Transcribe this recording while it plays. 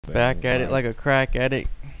Back at it like a crack addict.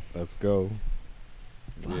 Let's go.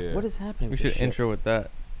 Fuck, Yeah. what is happening? We with should this shit? intro with that.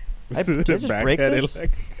 Did I just Back break at it this?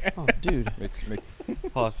 like- Oh, dude.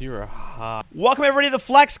 Plus, you were hot. Welcome everybody to the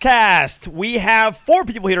FlexCast. We have 4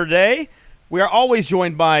 people here today. We are always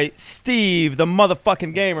joined by Steve, the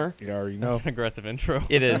motherfucking gamer. You already know. That's an aggressive intro.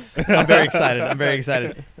 It is. I'm very excited. I'm very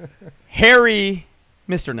excited. Harry,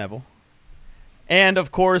 Mr. Neville, and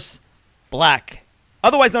of course, Black,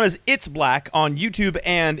 otherwise known as It's Black on YouTube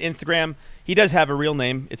and Instagram. He does have a real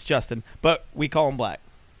name. It's Justin, but we call him Black.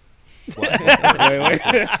 Don't I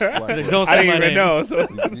say didn't my even name. know. So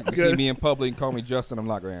You see me in public and call me Justin, I'm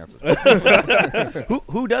not going to answer.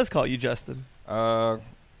 Who does call you Justin?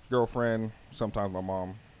 Girlfriend, sometimes my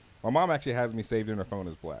mom. My mom actually has me saved in her phone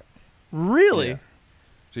as Black. Really? Yeah.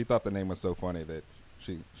 She thought the name was so funny that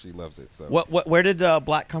she loves it. So Where did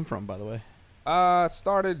Black come from, by the way?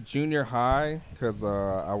 started junior high because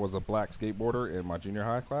I was a black skateboarder in my junior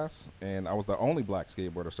high class, and I was the only black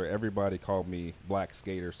skateboarder, so everybody called me Black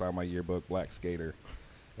Skater. Signed my yearbook, Black Skater.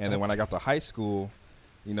 And then when I got to high school,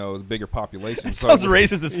 you know, it was a bigger population. So Sounds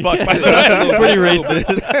racist as fuck, by the way. Pretty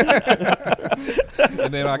racist.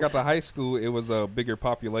 And then I got to high school, it was a bigger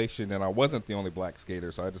population, and I wasn't the only black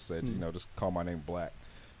skater, so I just said, you know, just call my name Black.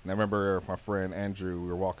 And I remember my friend Andrew, we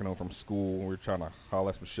were walking home from school, and we were trying to holler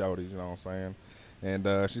at some shouties, you know what I'm saying?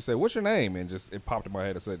 And she said, "What's your name?" And just it popped in my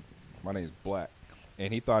head. I said, "My name's Black."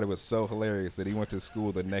 And he thought it was so hilarious that he went to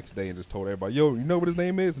school the next day and just told everybody, "Yo, you know what his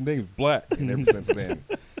name is? His name's Black." And ever since then,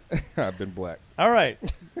 I've been Black. All right.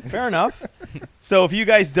 Fair enough. So if you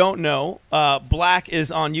guys don't know, Black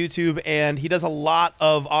is on YouTube, and he does a lot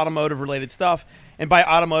of automotive-related stuff. And by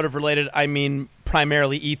automotive-related, I mean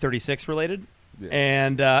primarily E36 related. Yeah.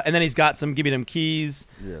 And then he's got some Give Me Them Keys.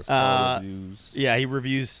 Yes, car reviews. Yeah, he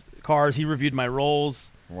reviews cars. He reviewed my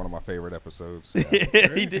Rolls. One of my favorite episodes.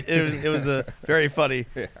 He did, it was a very funny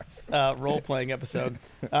role-playing episode.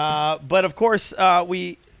 But, of course,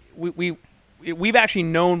 we've actually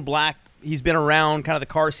known Black. He's been around kind of the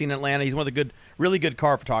car scene in Atlanta. He's one of the really good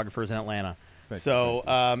car photographers in Atlanta. Thank So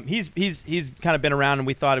he's kind of been around, and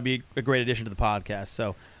we thought it'd be a great addition to the podcast.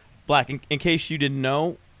 So, Black, in case you didn't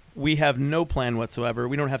know, we have no plan whatsoever.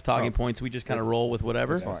 We don't have talking points. We just kind of roll with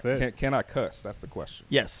whatever. That's That's fine. it. Can I cuss? That's the question.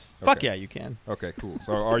 Yes. Okay. Fuck yeah, you can. Okay, cool.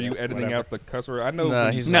 So are you editing whatever. out the cuss word? I know Nah,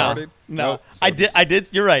 when you he's started. No. Nope. So I did.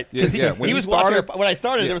 You're right. Yeah, 'Cause yeah, when he you was watching started- when I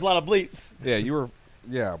started. yeah. There was a lot of bleeps, Yeah, you were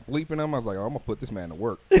bleeping them. I was like, oh, I'm gonna put this man to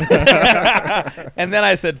work. and then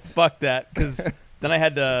I said, "Fuck that," because then I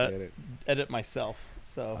had to Get it. edit myself.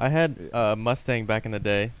 So I had a Mustang back in the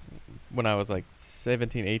day when I was like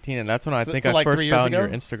 17, 18, and that's when I So- think so I like first 3 years found your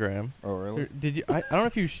ago? Instagram. Oh, really? Did you? I don't know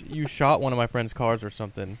if you shot one of my friend's cars or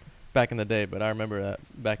something back in the day, but I remember that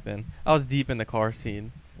back then. I was deep in the car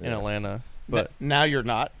scene in Yeah. Atlanta, but now you're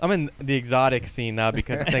not. I'm in the exotic scene now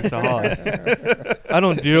because thanks to Haas. I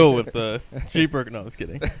don't deal with the cheaper. No, I was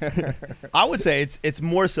kidding. I would say it's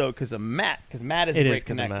more so because of Matt. Because Matt is It a is great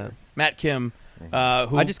 'cause of connector. Matt Kim, Mhm.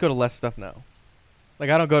 who I just go to less stuff now. Like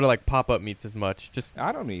I don't go to like pop-up meets as much. Just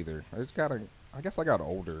I don't either. I guess I got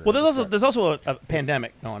older. well, I there's also a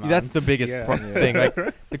pandemic going on. that's the biggest Yeah. thing. Like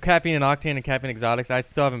the Caffeine and Octane and Caffeine Exotics. I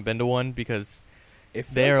still haven't been to one because If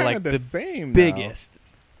they're kinda like the the same now. biggest.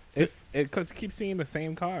 If because you keep seeing the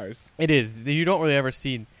same cars. It is. You don't really ever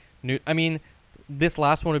see new. I mean, this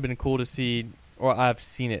last one would have been cool to see, or I've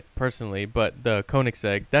seen it personally. But the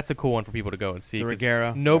Koenigsegg, that's a cool one for people to go and see. the 'cause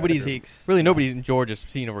Regera. Nobody's Peaks. really nobody's in Georgia's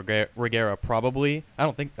seen a Regera. Probably.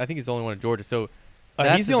 I think he's the only one in Georgia. So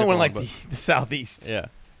that's He's the a only one different like the southeast. yeah.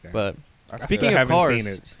 Yeah. But I still speaking of haven't cars,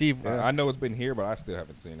 seen it. Steve, Yeah. I know it's been here, but I still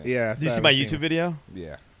haven't seen it. Yeah. Did you see my YouTube video?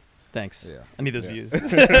 Yeah. Thanks. Yeah. I need those Yeah. views.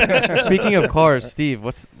 speaking of cars, Steve,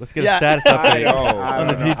 let's get Yeah. a status update I on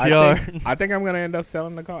the don't know. GTR. I think I'm gonna end up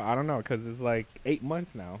selling the car. I don't know because it's like 8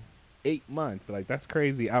 months now. 8 months, like that's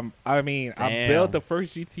crazy. I Damn. built the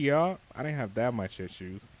first GTR. I didn't have that much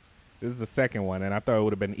issues. This is the second one, and I thought it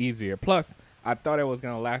would have been easier. Plus, I thought it was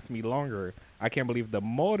gonna last me longer. I can't believe the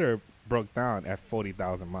motor broke down at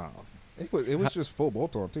 40,000 miles. It was just full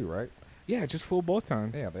bolt on too, right? Yeah, just full bolt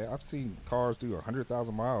on. Yeah, I've seen cars do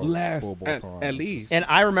 100,000 miles Less, full bolt on. at least. And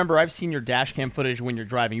I remember I've seen your dash cam footage when you're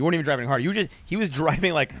driving. You weren't even driving hard. He was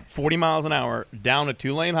driving like 40 miles an hour down a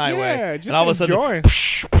 2-lane highway. Yeah, just and all of a sudden, enjoying.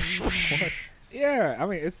 Yeah, I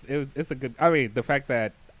mean it's a good. I mean the fact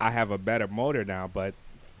that I have a better motor now, but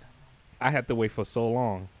I had to wait for so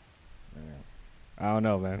long. Yeah. I don't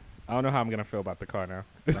know, man. I don't know how I'm gonna feel about the car now.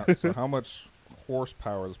 So how much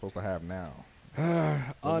horsepower is it supposed to have now?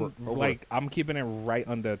 Over- Like I'm keeping it right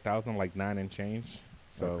under 1,000, like 9 and change.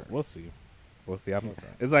 So Okay. we'll see. We'll see.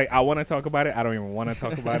 It's like I want to talk about it. I don't even want to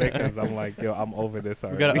talk about it because I'm like, yo, I'm over this We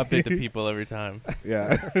already. gotta update the people every time.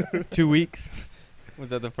 Yeah. 2 weeks. Was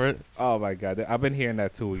that the first? Oh my god, I've been hearing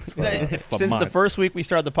that 2 weeks for Since the months. first week we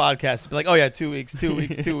started the podcast, it's been like, oh yeah, 2 weeks, 2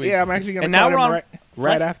 weeks, 2 weeks. Yeah, I'm actually gonna. And now call we're him on right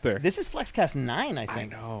Flex- after. This is FlexCast 9, I I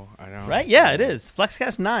think. know. Right? Yeah, it is.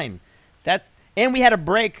 FlexCast 9. And we had a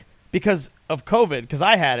break because of COVID, because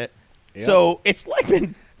I had it. Yep. So it's like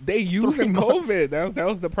been They using 3 months. COVID. That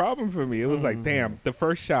was the problem for me. It was like, damn, the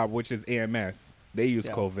first shop, which is AMS, they use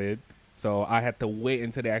Yeah. COVID, so I had to wait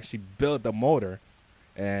until they actually built the motor,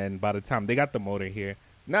 and by the time they got the motor here,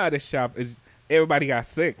 now this shop is everybody got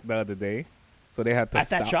sick the other day, so they had to at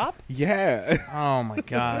stop. that shop. Yeah, Oh my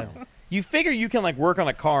god! You figure you can like work on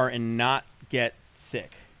a car and not get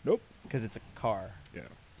sick? Nope. Because it's a car. yeah.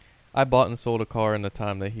 I bought and sold a car in the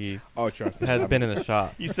time that he Oh, trust me. has been in the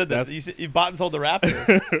shop. You said that That's- you bought and sold the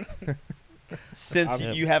Raptor since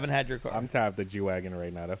I'm- you haven't had your car. I'm tired of the G-Wagon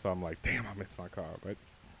right now. That's why I'm like, damn, I miss my car. But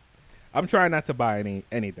I'm trying not to buy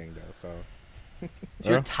anything though. So So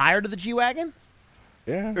you're tired of the G wagon,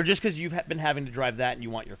 yeah, or just because you've been having to drive that and you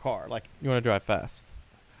want your car? Like, You want to drive fast.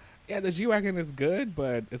 yeah, the G-Wagon is good,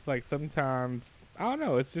 but it's like sometimes I don't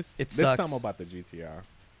know. It's just It there's sucks. something about the GTR.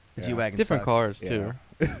 the Yeah. G wagon. Different cars Yeah. too.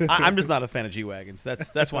 I'm just not a fan of G wagons.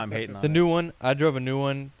 That's why I'm hating on The it. new one, I drove a new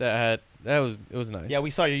one it was nice. Yeah, we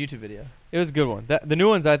saw your YouTube video. It was a good one. The new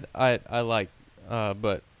ones I like,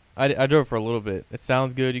 but I drove for a little bit. It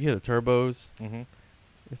sounds good. You can hear the turbos. Mm-hmm.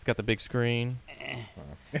 It's got the big screen.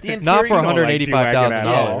 The Not for you don't like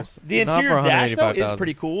 $185,000. The Not interior for dash though is $185,000.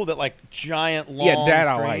 pretty cool. That like giant long Yeah, that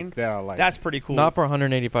I screen. like. That I like. That's pretty cool. Not for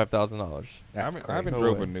 $185,000. That's I haven't crazy.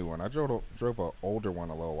 drove a new one. I drove an older one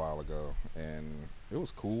a little while ago, and it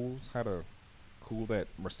was cool. It had a cool that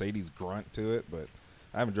Mercedes grunt to it, but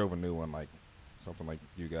I haven't drove a new one like something like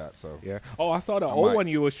you got. So Yeah. Oh, I saw the I old might- one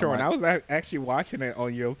you were showing. might- I was actually watching it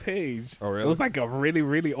on your page. Oh, really? It was like a really,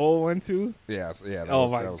 really old one too. yeah, yeah. That Oh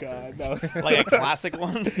was, my that was god. crazy. That was, like a classic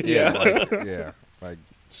one. Yeah, Yeah. yeah, like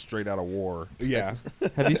straight out of war. yeah.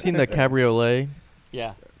 Have you seen the cabriolet?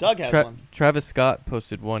 Yeah, Doug has one. Travis Scott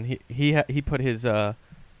posted one. He put his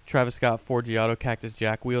Travis Scott 4G Auto Cactus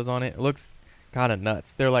Jack wheels on it. It looks kind of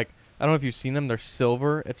nuts. They're like, I don't know if you've seen them. They're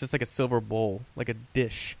silver. It's just like a silver bowl, like a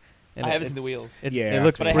dish. And I it- haven't it- seen the wheels, Yeah, it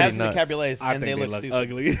looks but I pretty have seen the nuts. cabriolets, I and think they look stupid.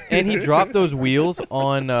 ugly. And he dropped those wheels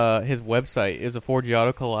on his website. It was a 4G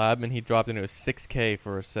Auto collab, and he dropped into a $6K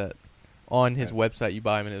for a set on his website. You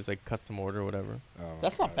buy them, and it was like custom order or whatever. Oh,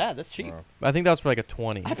 That's not God. bad. That's cheap. Wow. I think that was for like a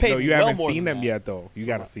 20. I paid No, you well haven't more seen than them that. yet though. You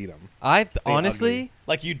got to see them. I honestly,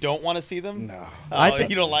 Like you don't want to see them? No. Oh, I thi-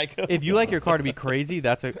 you don't like them. if you like your car to be crazy,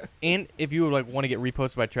 and if you would like want to get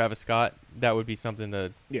reposted by Travis Scott, that would be something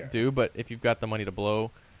to Yeah. do. But if you've got the money to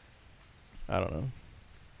blow, I don't know.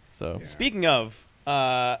 So Yeah. Speaking of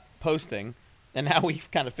posting and how we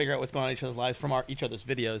kind of figure out what's going on in each other's lives from each other's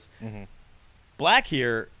videos, Mm-hmm. Black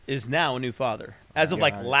here is now a new father as of Yeah,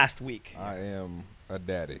 like I- last week. I am a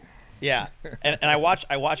daddy. Yeah, and I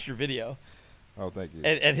watched your video, Oh, thank you.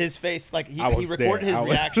 and his face, like he I was recorded there. his I was-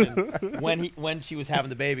 reaction when she was having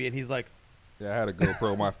the baby, and he's like, Yeah, I had a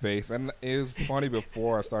GoPro on my face, and it was funny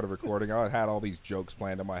before I started recording. I had all these jokes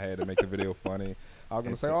planned in my head to make the video funny. I was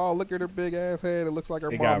gonna say, "Oh, look at her big ass head. It looks like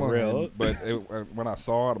her It got mama." real. But when I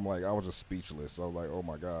saw it, I'm like, I was just speechless. I was like, "Oh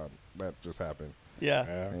my god, that just happened." yeah,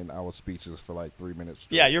 Yeah. And I was speechless for like 3 minutes.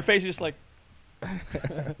 Straight. yeah, your face is just like,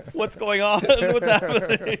 what's going on? What's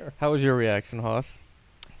happening? how was your reaction, Hoss?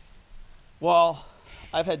 Well,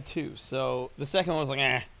 I've had two, so the second one was like,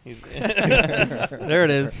 There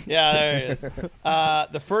it is. Yeah, there it is.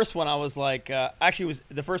 The first one I was like,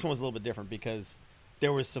 the first one was a little bit different because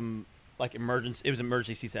there was some like emergency. It was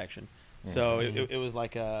emergency C-section, so it was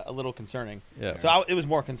like a little concerning. Yeah. So it was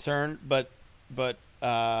more concerned, but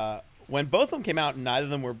when both of them came out, neither of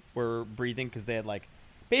them were breathing because they had like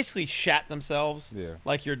basically shat themselves, Yeah.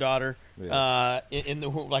 like your daughter, Yeah. in the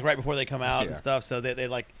like right before they come out and Yeah. stuff. So they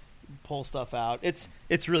like pull stuff out. It's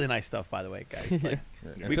really nice stuff, by the way, guys. Like,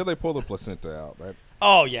 Yeah. Until they pull the placenta out,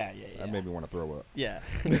 oh yeah. that made me want to throw up. Yeah,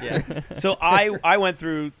 yeah. So I went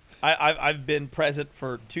through. I've been present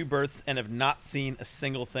for 2 births and have not seen a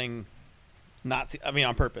single thing. I mean,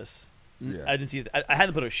 on purpose. Yeah. I didn't see it. I had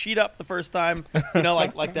to put a sheet up the first time. You know,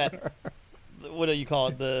 like that. What do you call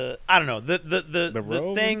it? I don't know. The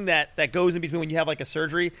robes? thing that goes in between when you have like a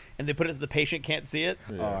surgery and they put it so the patient can't see it.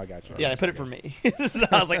 Yeah. Oh, I got you. Yeah, they put it for me. So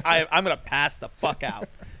I was like, I'm gonna pass the fuck out.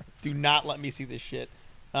 Do not let me see this shit.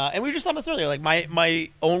 And we were just on this earlier. Like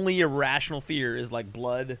my only irrational fear is like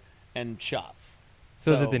blood and shots.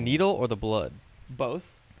 So is it the needle or the blood?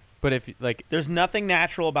 Both. But if like There's nothing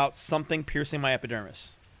natural about something piercing my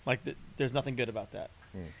epidermis. Like there's nothing good about that.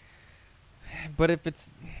 But if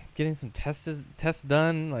it's getting some tests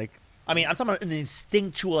done, like I mean, I'm talking about an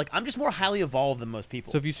instinctual. Like, I'm just more highly evolved than most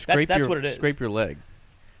people. so, if you that's what it is. scrape your leg.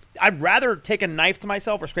 I'd rather take a knife to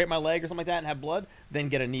myself or scrape my leg or something like that and have blood than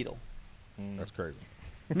get a needle. That's crazy.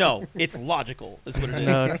 No, it's logical. Is what it is.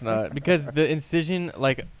 No, it's not because the incision,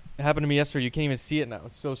 like happened to me yesterday. You can't even see it now.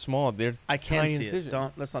 It's so small. There's I can't tiny see incision. it.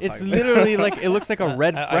 Don't. Let's not. It's talk about literally like it looks like a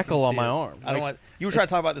red I can freckle on see my it. arm. I don't Like, want. You were trying to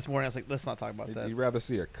talk about it this morning. I was like, let's not talk about that. You'd rather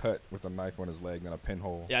see a cut with a knife on his leg than a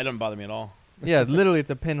pinhole. Yeah, it doesn't bother me at all. yeah, literally,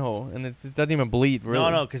 it's a pinhole, and it doesn't even bleed.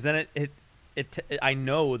 Really. No, because then I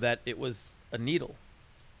know that it was a needle.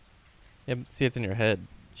 Yeah, see, it's in your head.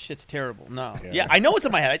 Shit's terrible. No. Yeah. Yeah, I know it's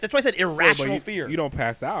in my head. That's why I said Yeah, irrational but fear. You don't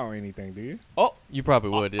pass out or anything, do you? Oh, You probably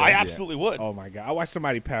would. Yeah. I absolutely would. Oh my god! I watched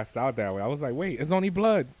somebody pass out that way. I was like, wait, it's only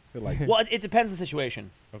blood. They're like, Well, it depends on the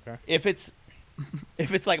situation. okay. If it's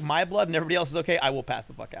like my blood and everybody else is okay, I will pass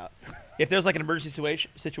the fuck out. If there's like an emergency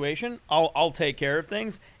situation, I'll take care of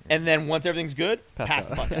things, and then once everything's good, Pass pass out.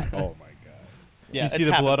 the fuck out. Oh my god. Yeah, you see it's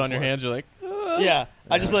the happened blood on your before. hands. You're like, Yeah,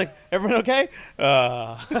 I just be like, everyone okay?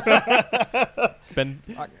 Ben.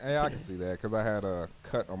 I can see that because I had a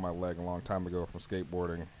cut on my leg a long time ago from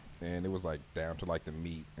skateboarding, and it was like down to like the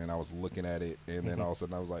meat, and I was looking at it, and then all of a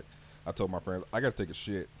sudden I was like, I told my friends, I gotta take a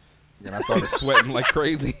shit, and I started sweating like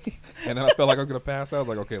crazy, and then I felt like I was gonna pass out. I was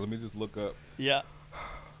like, okay, let me just look up. Yeah,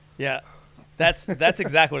 yeah, that's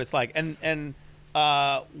exactly what it's like. And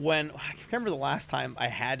when I can't remember the last time I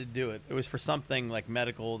had to do it, it was for something like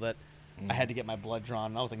medical that I had to get my blood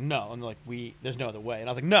drawn, and I was like, no, and they're like, there's no other way, and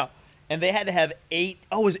I was like, no, and they had to have 8.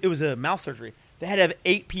 Oh, it was a mouth surgery. They had to have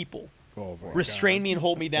 8 people Oh my restrain me and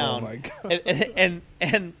hold me down. Oh my god.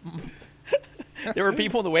 And there were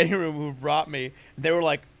people in the waiting room who brought me. They were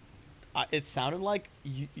like, it sounded like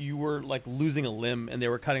you were like losing a limb, and they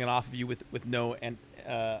were cutting it off of you with no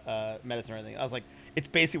medicine or anything. I was like, it's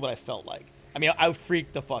basically what I felt like. I mean, I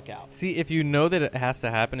freaked the fuck out. See, if you know that it has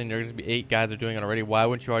to happen, and there's gonna be 8 guys that are doing it already, why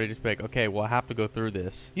wouldn't you already just be like, okay, well, I have to go through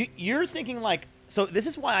this? You're thinking like, so this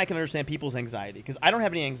is why I can understand people's anxiety, because I don't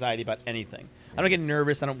have any anxiety about anything. I don't get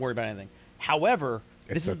nervous. I don't worry about anything. However,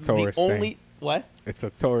 It's this a is the Taurus only thing. what? It's a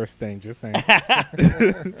Taurus thing. Just saying.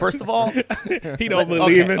 First of all, He don't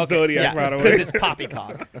believe in Zodiac, yeah, by the because way. it's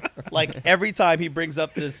poppycock. Like every time he brings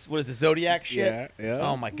up this, what is the Zodiac shit? Yeah, yeah.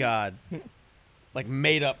 Oh my god, like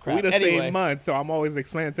made up crap. We the Anyway, same month, so I'm always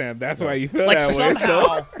explaining to him. That's why you feel like that way. So.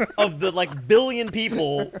 somehow of the like billion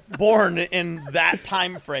people born in that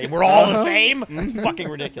time frame, we're all the same. It's fucking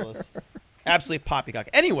ridiculous. Absolutely poppycock.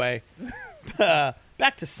 Anyway,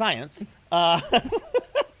 back to science.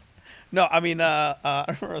 No, I mean, I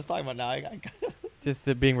don't know what I was talking about now. Just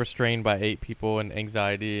the being restrained by 8 people and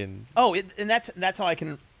anxiety and And that's how I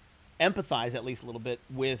can empathize at least a little bit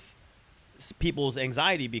with people's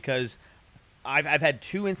anxiety, because I've had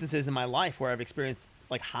 2 instances in my life where I've experienced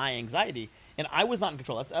like high anxiety, and I was not in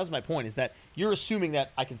control. That was my point, is that you're assuming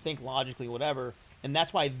that I can think logically, whatever, and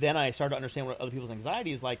that's why then I started to understand what other people's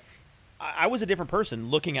anxiety is like. I was a different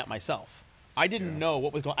person looking at myself. I didn't know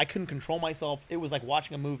what was going on. I couldn't control myself. It was like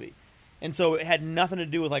watching a movie. And so it had nothing to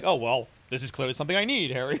do with like, oh, well, this is clearly something I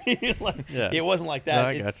need, Harry. Like, Yeah. It wasn't like that. No,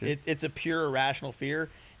 I got you. It's a pure irrational fear.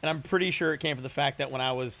 And I'm pretty sure it came from the fact that when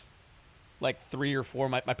I was like 3 or 4,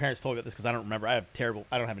 my parents told me about this because I don't remember. I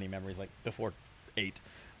don't have any memories like before 8.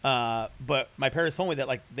 But my parents told me that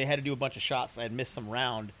like they had to do a bunch of shots. I had missed some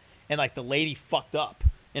round, and like the lady fucked up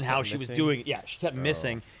in how Kept she was missing? doing it. Yeah, she kept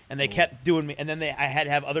missing, and they kept doing me. And then I had to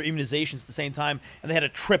have other immunizations at the same time, and they had a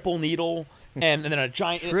triple needle and then a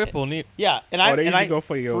giant triple neat. Yeah, and Oh, they I usually go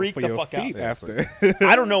for your freaked the fuck feet out. after.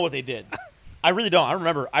 I don't know what they did. I really don't. I don't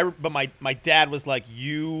remember. But my dad was like,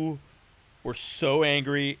 you were so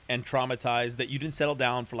angry and traumatized that you didn't settle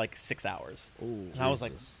down for like 6 hours. Ooh, And I was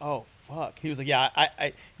like, Jesus. oh fuck. He was like, yeah,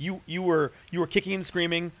 you were kicking and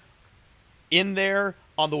screaming in there,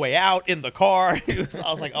 on the way out, in the car.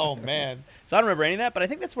 I was like, oh man. So I don't remember any of that, but I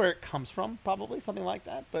think that's where it comes from, probably something like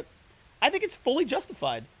that. But I think it's fully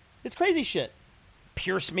justified. It's crazy shit.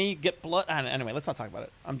 Pierce me, get blood. Anyway, let's not talk about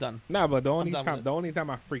it. I'm done. No, but done with it. the only time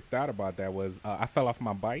I freaked out about that was I fell off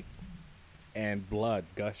my bike and blood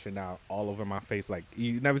gushing out all over my face. Like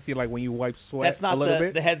you never see like when you wipe sweat That's a not little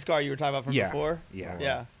the bit. head scar you were talking about from Yeah. before. Yeah.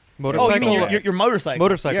 Yeah. Motorcycle. Oh, you mean Yeah. your motorcycle?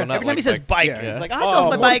 Motorcycle, Yeah. not Every time he like says bike, Yeah. he's like, I fell off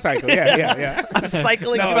my bike. motorcycle. Yeah. I'm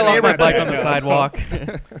cycling No, up I a fell off my neighborhood. bike on the sidewalk.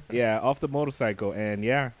 Yeah, off the motorcycle, and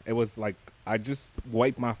yeah, it was like I just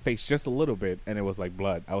wiped my face just a little bit, and it was like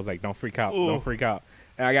blood. I was like, "Don't freak out, Ooh. don't freak out."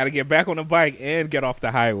 And I got to get back on the bike and get off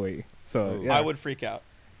the highway. So Ooh. yeah, I would freak out.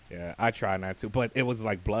 Yeah, I try not to, but it was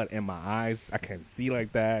like blood in my eyes. I couldn't see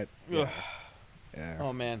like that. Yeah.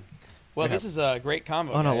 Oh man. Well, this is a great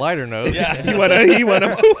combo. On a guys. lighter note, Yeah. He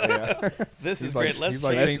wanna Yeah. This He's is like, great. Let's he's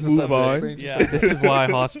like, change. change the move subject, on. change the Yeah. this is why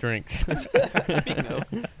Haas drinks. Speaking of,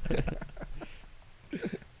 He's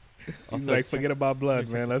Also, like, forget about blood,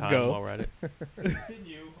 check man. the Let's time go. while we're at it.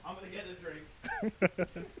 continue. I'm gonna get a drink.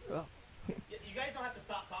 You guys don't have to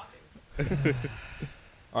stop talking.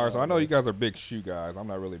 All right, so I know you guys are big shoe guys. I'm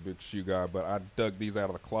not really a big shoe guy, but I dug these out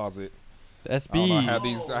of the closet. The I don't know, I SB. had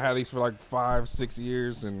these. I had these for like 5-6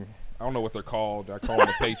 years, and I don't know what they're called. I call them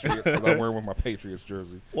the Patriots because I'm wearing with my Patriots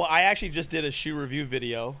jersey. Well, I actually just did a shoe review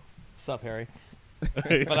video. Sup, Harry?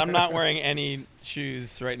 But I'm not wearing any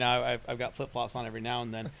shoes right now. I've got flip flops on every now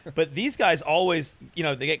and then. But these guys always,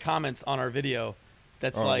 they get comments on our video.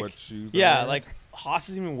 That's Oh, like, what shoes they're yeah, wearing? like Haas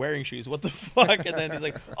isn't even wearing shoes. What the fuck? And then he's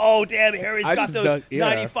like, oh damn, Harry's I got just those dug- yeah.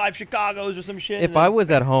 95 Chicago's or some shit. If And I then-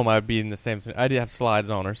 was at home, I'd be in the same. I'd have slides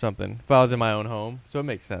on or something. If I was in my own home, so it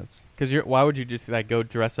makes sense. Because why would you just like go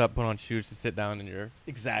dress up, put on shoes to sit down in your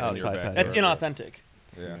exactly, outside back. patio? that's Yeah. inauthentic.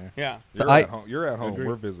 Yeah. Yeah. So You're I- at home. You're at home. Agree.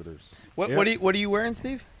 We're visitors. What Yeah. what are you wearing,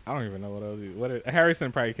 Steve? I don't even know what I'll do.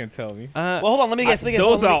 Harrison probably can tell me. Well, hold on. Let me guess. Let me guess.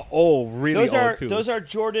 Those Hold on, are old, really those old are too. those are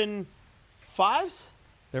Jordan 5s.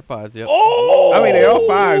 They're fives. Yep. Oh, I mean, they are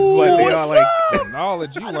fives, but they what's are like. The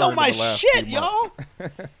knowledge you I learned know in my the last shit, few months.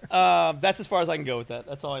 y'all. That's as far as I can go with that.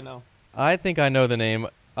 That's all I know. I think I know the name.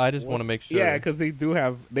 I just want to make sure. Yeah, because they do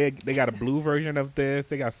have they got a blue version of this.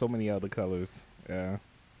 They got so many other colors. Yeah.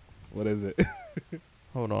 What is it?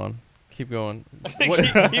 Hold on. Keep going.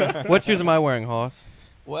 What? What shoes am I wearing, Haas?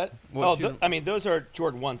 What? What Oh, shoes- I mean, those are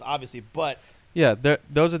Jordan 1s, obviously, but Yeah,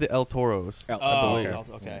 those are the El Toros. Oh, I oh,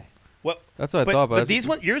 believe. okay. What? That's what I But, thought. but these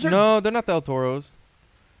ones, yours are. No, they're not the El Toros.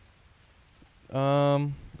 What I are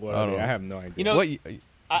don't they? know. I have no idea. You know, what?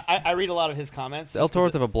 I read a lot of his comments. The El just 'cause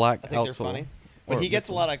Toros have a black I think they're outsole. funny, but Or he gets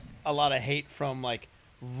a midsole. lot of hate from like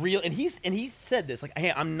real, and he said this like,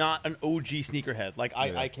 hey, I'm not an OG sneakerhead. Like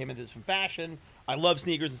Yeah. I came into this from fashion. I love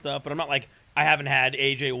sneakers and stuff, but I'm not like I haven't had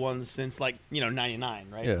AJ ones since like 99,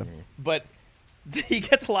 right? Yeah, But he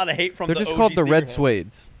gets a lot of hate from they're the just OG called the red sneakerheads.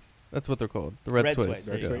 suedes. That's what they're called. The red, Red suedes. suedes,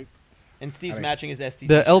 That's yeah. right. And Steve's I think- matching his ST.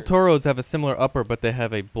 The El t-shirt. Toros have a similar upper, but they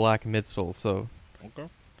have a black midsole. So Okay.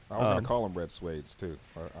 I was gonna Um, call them red suedes too.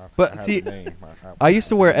 But I had see, the name. I used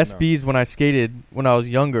to wear I know. SBs when I skated when I was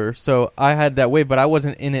younger, so I had that wave, but I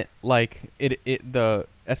wasn't in it like the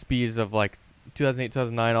SBs of like 2008,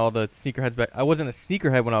 2009, all the sneakerheads back. I wasn't a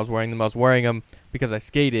sneakerhead when I was wearing them. I was wearing them because I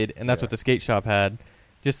skated, and that's Yeah. what the skate shop had,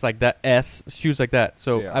 just like that shoes like that.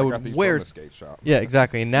 So Yeah, I got would these wear. from the skate shop. Yeah,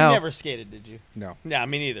 exactly. And You now, never skated, did you? No. Yeah,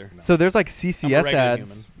 me neither. so there's like I'm a CCS regular ads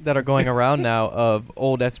human. that are going around now of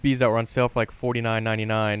old SBs that were on sale for like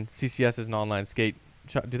 $49.99. CCS is an online skate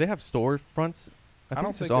shop. Do they have store fronts? I think don't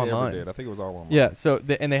it's think just they online. ever did. I think it was all online. Yeah, so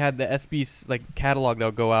and they had the SB like catalog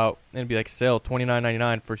that'll go out and it'd be like sale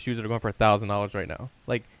 $29.99 for shoes that are going for $1,000 right now.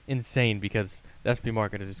 Like insane because the SB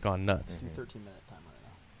market has just gone nuts. It's Mhm. 13-minute timer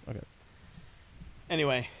right now. Okay.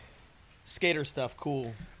 Anyway, skater stuff,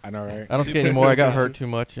 cool. I know, right? I don't skate anymore. I got hurt too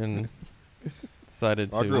much and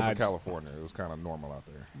decided I grew to. up in California. It was kind of normal out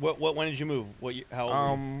there. When did you move? How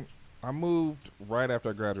old? were you? I moved right after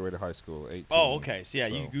I graduated high school. 18. Oh, okay. So yeah,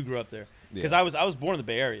 so, you grew up there. yeah. Because I was born in the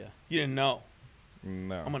Bay Area. You didn't know.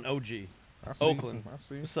 No. I'm an OG. I see. Oakland. I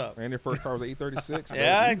see. What's up? And your first car was an E36.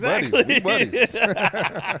 Yeah, We exactly. Buddies. We buddies.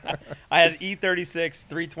 I had E36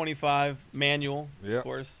 325 manual, Yep. of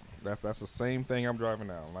course. That's the same thing I'm driving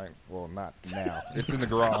now. Like, well, not now. It's in the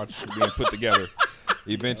garage being put together.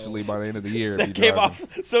 Eventually, by the end of the year, it'll That be came driving.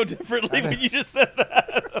 off so differently when you just said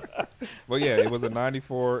that. Well, yeah, it was a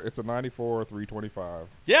 94. It's a 94 325.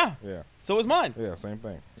 Yeah. Yeah, So was mine. yeah, same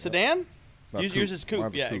thing. Sedan? No, Yours is coupe.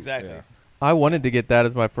 Mine's a Yeah, exactly. Yeah. I wanted to get that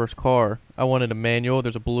as my first car. I wanted a manual.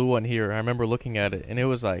 There's a blue one here. I remember looking at it and it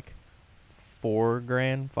was like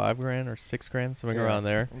 $4,000, $5,000, or $6,000, something Yeah. around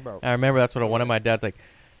there. About- And I remember that's what I wanted. My dad's like,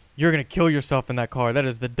 "You're gonna kill yourself in that car. That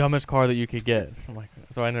is the dumbest car that you could get." So I'm like,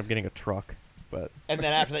 so I ended up getting a truck. But And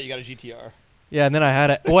then after that, you got a GTR. yeah, and then I had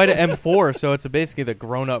I had an M4, so it's basically the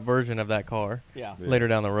grown-up version of that car Yeah. Yeah. later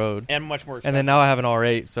down the road. And much more expensive. And then now I have an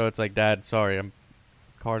R8, so it's like, Dad, sorry,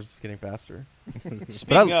 car's just getting faster.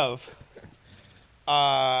 Speaking of,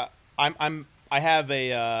 I have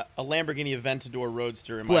a Lamborghini Aventador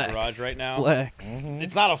Roadster in my garage right now. Flex. Mhm.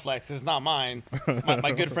 It's not a flex. 'Cause it's not mine.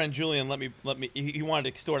 My good friend Julian let me. He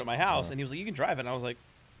wanted to store it at my house, and he was like, "You can drive it." And I was like,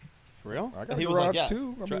 "For real?" I got and a he garage was like, "Yeah."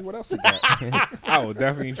 too. I Try- mean, what else you got? I will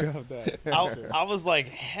definitely drive that. I was like,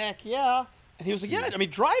 "Heck yeah!" And he was like, "Yeah, I mean,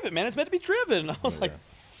 drive it, man. It's meant to be driven." And I was like,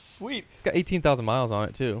 "Sweet." It's got 18,000 miles on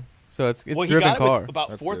it too, so it's Well, he driven got it car. with about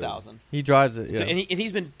That's 4,000. He drives it. Yeah. So, and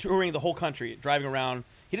he's been touring the whole country, driving around.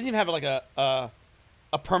 He doesn't even have like a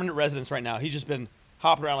permanent residence right now. He's just been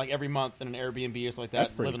hopping around like every month in an Airbnb or something like that,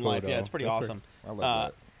 That's pretty living cool, life. Yeah, though. it's pretty That's awesome. I love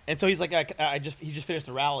that. And so he's like, he just finished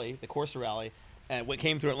the rally, the Corsa rally, and what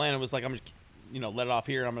came through Atlanta was like, I'm just, let it off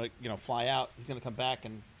here. I'm gonna, fly out. He's gonna come back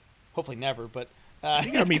and hopefully never, but.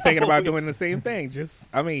 You got me thinking about doing the same thing.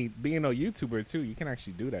 Being a YouTuber too, you can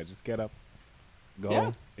actually do that. Just get up,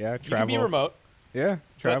 go, You travel. can be remote. Yeah,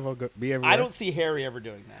 travel, go, be everywhere. I don't see Harry ever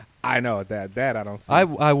doing that. I know that I don't see.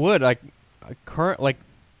 I would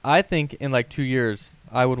I think in like 2 years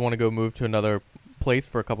I would want to go move to another place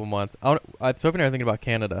for a couple months. Sophie and I are thinking about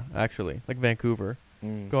Canada actually, like Vancouver,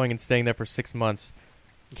 going and staying there for 6 months.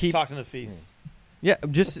 Keep talking to Feast. Yeah,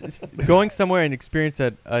 just going somewhere and experience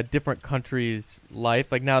a different country's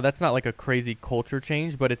life. Like now, that's not like a crazy culture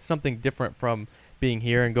change, but it's something different from being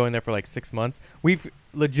here and going there for like 6 months. We've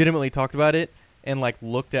legitimately talked about it and like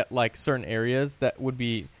looked at like certain areas that would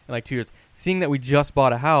be in like 2 years. Seeing that we just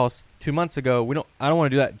bought a house 2 months ago, I don't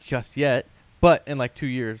want to do that just yet. But in like 2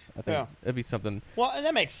 years, I think it'd be something. Well, and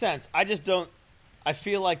that makes sense. I just don't. I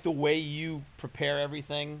feel like the way you prepare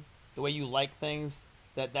everything, the way you like things,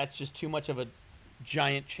 that's just too much of a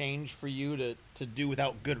giant change for you to do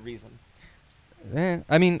without good reason.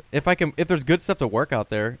 I mean, if there's good stuff to work out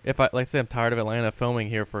there, let's say I'm tired of Atlanta filming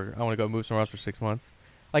here I want to go move somewhere else for 6 months.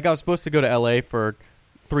 Like I was supposed to go to LA for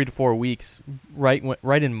 3 to 4 weeks, right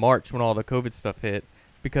in March when all the COVID stuff hit,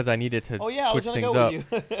 because I needed to switch things up.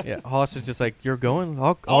 Yeah, Hoss is just like, you're going?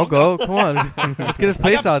 I'll go. Come on, let's get this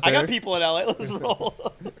place out there. I got people in LA. Let's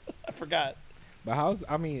roll. I forgot. But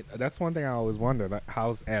that's one thing I always wondered. Like,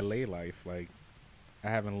 how's LA life? Like, I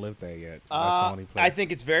haven't lived there yet. That's the only place. I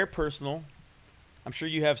think it's very personal. I'm sure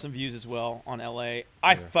you have some views as well on LA.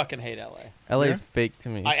 I fucking hate LA. LA is fake to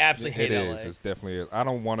me. I absolutely hate LA. It is. It's definitely. I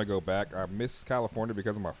don't want to go back. I miss California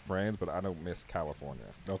because of my friends, but I don't miss California.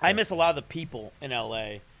 Okay. I miss a lot of the people in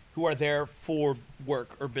LA who are there for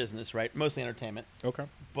work or business, right? Mostly entertainment. Okay.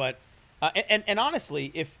 But and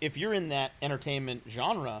honestly, if you're in that entertainment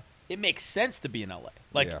genre, it makes sense to be in LA.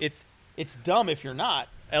 Like it's dumb if you're not.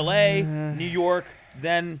 LA, New York,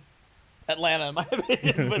 then Atlanta, in my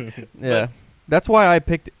opinion. But that's why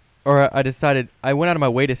I decided I went out of my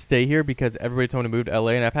way to stay here because everybody told me to move to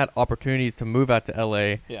LA, and I've had opportunities to move out to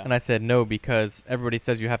LA, and I said no because everybody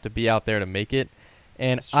says you have to be out there to make it.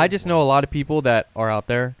 And I just know a lot of people that are out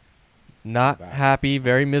there not happy,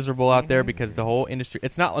 very miserable out there because the whole industry,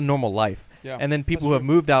 it's not a normal life. Yeah, and then people who have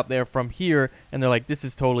moved out there from here, and they're like, this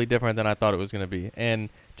is totally different than I thought it was going to be. And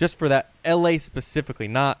just for that, LA specifically,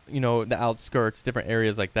 not, the outskirts, different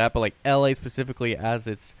areas like that, but like LA specifically as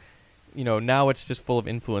it's, now it's just full of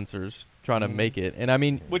influencers trying to make it. And I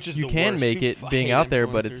mean, which is you can make it being out there,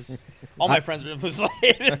 but it's... All my friends are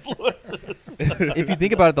influencers. If you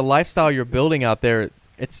think about it, the lifestyle you're building out there,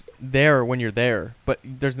 it's there when you're there, but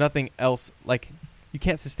there's nothing else. Like, you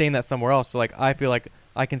can't sustain that somewhere else. So, like, I feel like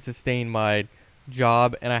I can sustain my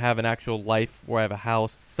job and I have an actual life where I have a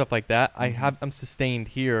house, stuff like that. I'm sustained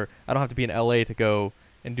here. I don't have to be in LA to go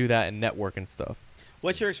and do that and network and stuff.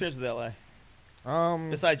 What's your experience with LA?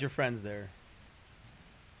 Besides your friends there.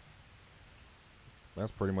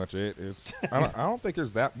 That's pretty much it. I don't think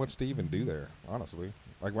there's that much to even do there, honestly.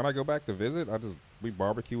 Like when I go back to visit, we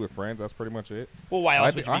barbecue with friends. That's pretty much it. Well, why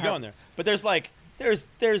else would you be going there? But there's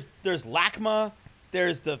LACMA,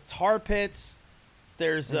 there's the tar pits,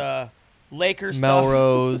 there's Lakers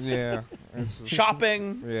Melrose, yeah,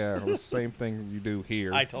 shopping. Yeah, the same thing you do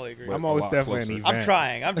here. I totally agree. I'm always definitely an event. I'm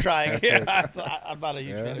trying. Yeah, I'm not a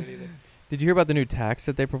huge fan of it either. Did you hear about the new tax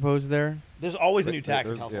that they proposed there? There's always a new tax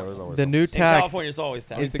in California. Yeah, there's always the new in tax California is always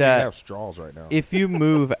tax. I is think that you have straws right now. if you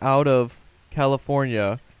move out of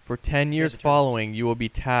California for 10 years the terms. following, you will be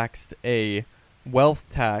taxed a wealth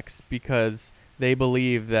tax because they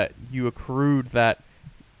believe that you accrued that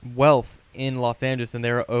wealth in Los Angeles and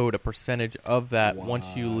they're owed a percentage of that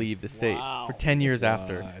once you leave the state for 10 years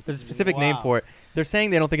after. There's a specific name for it. They're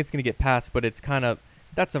saying they don't think it's going to get passed, but it's kind of,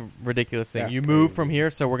 that's a ridiculous thing. That's you move crazy. from here,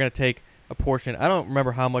 so we're going to take a portion. I don't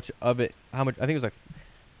remember how much of it, I think it was like,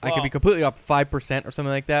 I could be completely up 5% or something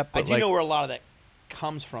like that. But I do know where a lot of that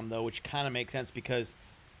comes from, though, which kind of makes sense because,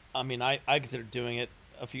 I mean, I considered doing it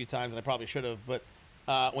a few times, and I probably should have, but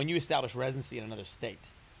when you establish residency in another state,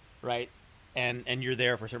 right, and you're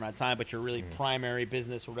there for a certain amount of time, but your really primary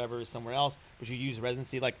business or whatever is somewhere else, but you use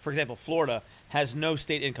residency, like, for example, Florida has no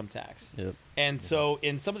state income tax. Yep. And so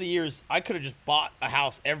in some of the years, I could have just bought a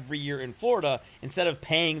house every year in Florida instead of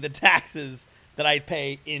paying the taxes that I'd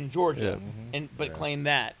pay in Georgia, but claim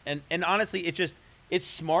that. And honestly, it's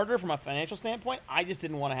smarter from a financial standpoint. I just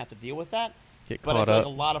didn't want to have to deal with that. But I feel like a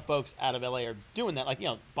lot of folks out of LA are doing that, like,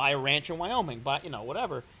 buy a ranch in Wyoming, buy,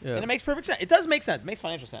 whatever. Yeah. And it makes perfect sense. It does make sense. It makes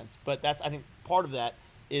financial sense. But that's, I think, part of that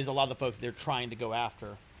is a lot of the folks they're trying to go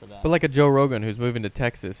after for that. But like a Joe Rogan who's moving to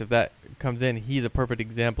Texas, if that comes in, he's a perfect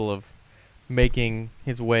example of making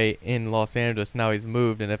his way in Los Angeles. Now he's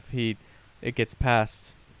moved, and if it gets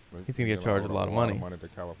passed, he's gonna get charged a lot of money. to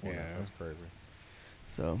California. Yeah. That's crazy.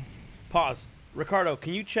 So Pause. Ricardo,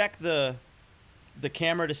 can you check the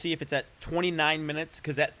camera to see if it's at 29 minutes?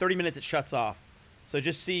 Because at 30 minutes it shuts off. So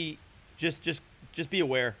just be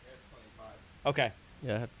aware. Okay.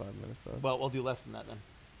 yeah, I had 5 minutes. So. Well, we'll do less than that then.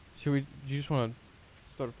 Should we? Do you just want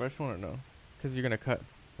to start a fresh one or no? Because you're gonna cut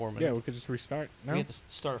 4 minutes. Yeah, we could just restart. No. We have to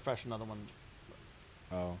start a fresh another one.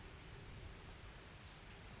 Oh.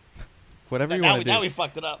 Whatever you now, want we, to do. now we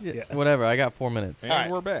fucked it up. Yeah, Yeah. Whatever. I got 4 minutes. And All right.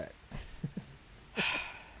 we're back.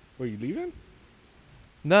 Were you leaving?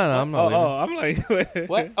 No, I'm not leaving. Oh, I'm like,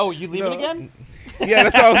 What? Oh, you leaving No. again? Yeah,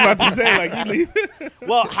 that's what I was about to say. Like, you leaving?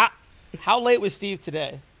 Well, how late was Steve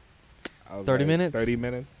today? I was 30 like, minutes? 30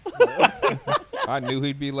 minutes. I knew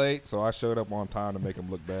he'd be late, so I showed up on time to make him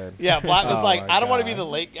look bad. Yeah, Black was Oh like, my I don't want to be God. the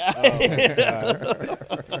late guy. Oh,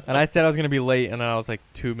 my God. And I said I was gonna be late, and then I was like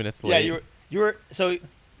 2 minutes late. Yeah, you were. So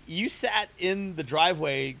you sat in the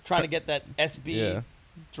driveway trying to get that SB Yeah.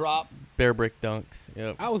 drop. Bare brick dunks.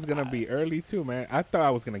 Yep. I was going to be early, too, man. I thought I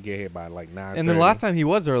was going to get here by like 9. And then last time he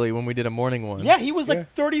was early when we did a morning one. Yeah, he was like Yeah.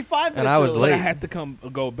 35 minutes And I was early. But I late. had to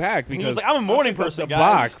go back He because was like, I'm a morning I picked up person, the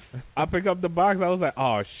guys. box. I pick up the box. I was like,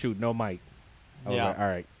 oh, shoot, no mic. I was Yeah. like, all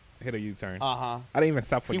right, hit a U-turn. Uh-huh. I didn't even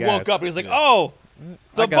stop for He gas. woke up. He was like, Yeah. oh,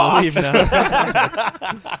 the I gotta box. leave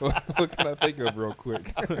now. What can I think of real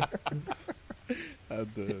quick? I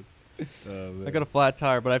did. I got a flat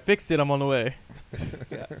tire, but I fixed it. I'm on the way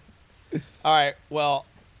All right. Well,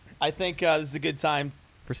 I think this is a good time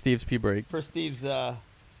for Steve's pee break. for Steve's pee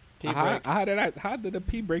How, break. how did the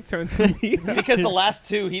pee break turn to me? Because the last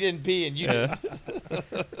two he didn't pee and you Yeah. did.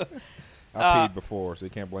 I peed before, so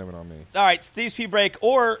you can't blame it on me. All right, Steve's pee break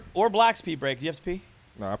or Black's pee break. Do you have to pee?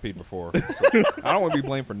 No, I peed before. So I don't want to be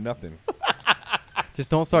blamed for nothing. Just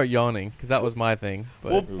don't start yawning, because that was my thing.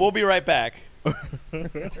 But We'll be right back.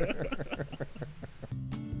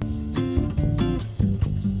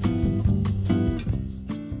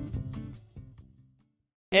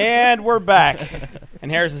 And we're back. And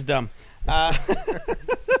Harris is dumb.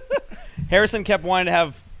 Harrison kept wanting to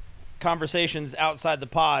have conversations outside the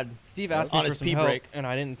pod. Steve asked on me for his some pee help, break. and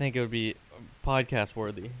I didn't think it would be podcast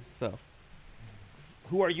worthy. So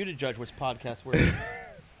Who are you to judge which podcast we're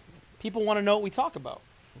People want to know what we talk about.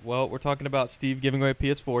 well, we're talking about Steve giving away a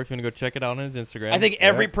PS4. If you want to go check it out on his Instagram. I think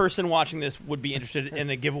every person watching this would be interested in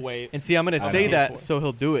a giveaway. And see, I'm going to I say know. that so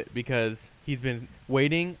he'll do it because he's been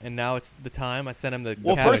waiting, and now it's the time. I sent him the.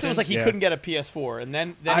 Well, first it was caption. like he Yeah. couldn't get a PS4, and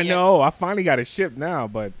then I he had- know. I finally got it shipped now,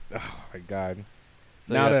 but oh my god!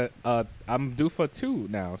 So, now yeah. that I'm due for 2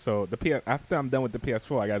 now, so after I'm done with the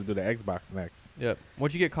PS4, I got to do the Xbox next. Yep.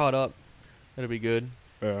 Once you get caught up, it'll be good.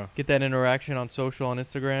 Get that interaction on social on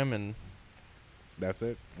Instagram, and That's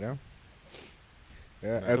it. Yeah.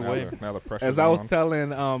 Yeah. Now, As, now the pressure's as I was on.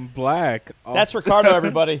 telling Black, That's Ricardo,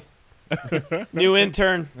 everybody. New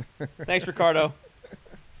intern. Thanks, Ricardo.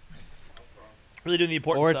 Really doing the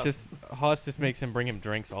important or stuff. it's just Haas just makes him bring him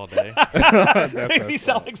drinks all day. Make me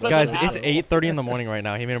sound like such Guys, an it's asshole. 8:30 in the morning right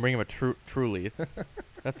now. He made him bring him a Truly.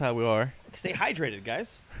 That's how we are. Stay hydrated,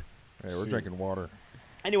 guys. Hey, we're Shoot. drinking water.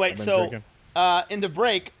 Anyway, I've been so drinking. in the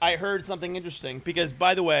break, I heard something interesting because,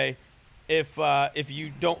 by the way, if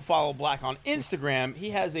you don't follow Black on Instagram, he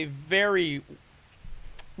has a very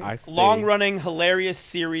I stay- long-running, hilarious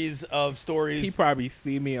series of He stories. probably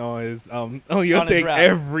see me on his on your On his thing rap.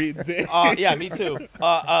 every day. Yeah, me too.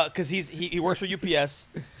 Because he works for UPS.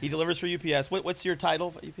 He delivers for UPS. What's your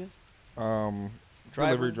title at UPS?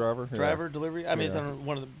 Delivery driver. Yeah. Driver, delivery. I mean, it's Yeah. on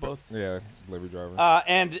one of the both. Yeah, delivery driver.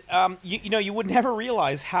 And you would never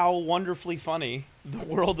realize how wonderfully funny the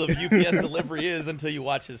world of UPS delivery is until you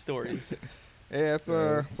watch his stories. Yeah, it's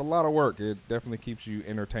a lot of work. It definitely keeps you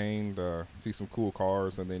entertained. See some cool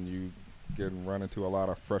cars, and then you can run into a lot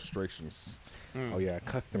of frustrations. Oh yeah,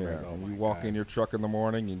 customers. Yeah, Oh and my you walk God. in your truck in the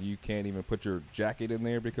morning, and you can't even put your jacket in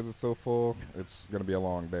there because it's so full. It's gonna be a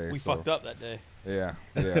long day. We so, fucked up that day. Yeah,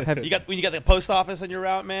 yeah, When you got the post office on your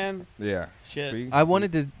route, man. yeah. Shit. See? I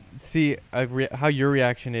wanted to see how your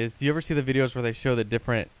reaction is. Do you ever see the videos where they show the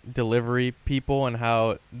different delivery people and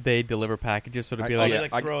how they deliver packages? So to be Oh, like they,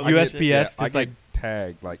 like, throw I them USPS, shit. Yeah, just I get like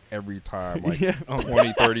tagged like every time, like Yeah.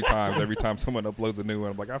 20, 30 times every time someone uploads a new one.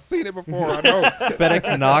 I'm like, I've seen it before. I know.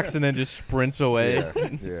 FedEx knocks and then just sprints away.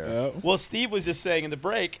 Yeah. Well, Steve was just saying in the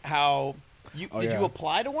break how Oh, did yeah. you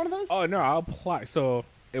apply to one of those? Oh no, I'll apply. So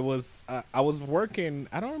it was I was working.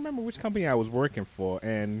 I don't remember which company I was working for,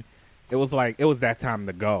 and it was that time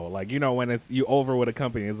to go. Like, you know, when it's you over with a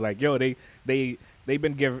company, it's like, yo, they've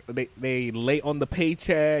been they late on the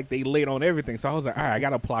paycheck, they late on everything. So I was like, all right, I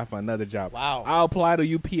gotta apply for another job. Wow. I applied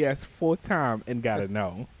to UPS 4 times and got a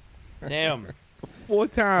no. Damn. 4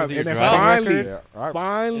 times, Was it and your then driving finally, Yeah, I-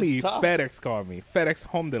 finally It's tough. FedEx called me. FedEx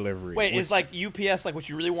home delivery. Wait, which- is like UPS like what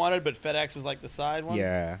you really wanted, but FedEx was like the side one?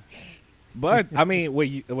 Yeah. But I mean,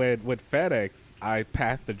 with FedEx, I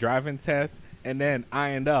passed the driving test, and then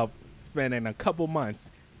I end up spending a couple months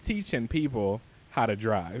teaching people how to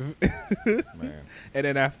drive, Man. and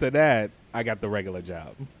then after that, I got the regular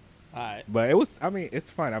job. All right. But it was, I mean, it's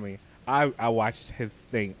fun. I mean, I watched his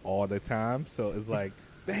thing all the time, so it's like,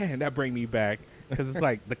 man, that bring me back because it's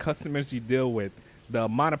like the customers you deal with, the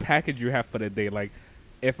amount of package you have for the day. Like,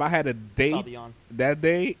 if I had a Saw date the on. that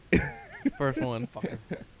day. First one.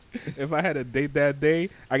 If I had a date that day,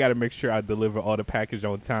 I got to make sure I deliver all the package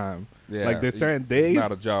on time. Yeah, Like, there's certain It's days.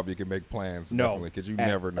 not a job you can make plans. No, because you at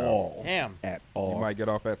never know. all. Damn. At You all. might get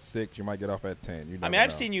off at 6. You might get off at 10. You never I mean, I've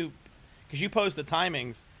know. seen you because you post the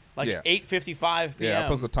timings like Yeah. 8:55 p.m. Yeah, I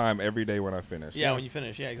post the time every day when I finish. Yeah, when you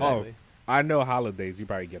finish. Yeah, Oh, exactly. I know holidays, you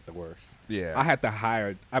probably get the worst. Yeah. I had to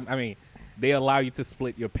hire. I mean, they allow you to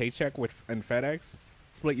split your paycheck with in FedEx.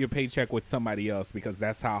 Split your paycheck with somebody else because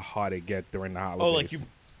that's how hard it get during the holidays. Oh, like you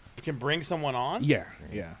can bring someone on? Yeah.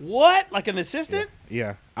 What? Like an assistant?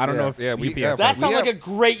 Yeah. I don't Yeah, know if yeah, we UPS. have- That we sounds have- like a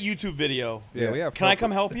great YouTube video. Yeah, we have. Can I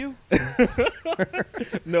come help you?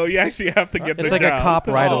 No, you actually have to get the It's like job. a cop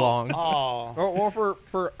ride along. Oh. Oh, well,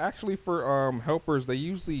 for helpers, they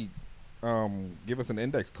usually give us an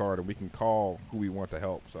index card and we can call who we want to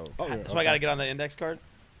help. So Oh, yeah. So I got to get on the index card?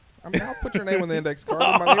 I mean, I'll put your name on the index card.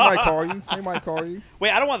 They might call you. They might call you.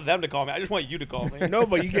 Wait, I don't want them to call me. I just want you to call me. No,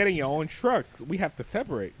 but you get in your own truck. We have to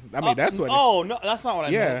separate. I mean, that's what. Oh, no, that's not what I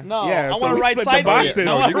Yeah, meant. No, yeah, I so want to we ride split the side boxes. seat. I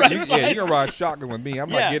No, wanna you, ride you, yeah, side you can ride shotgun with me. I'm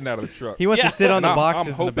Yeah. not getting out of the truck. He wants Yeah. to sit on And the I'm boxes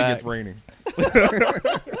in the hoping back. it's raining.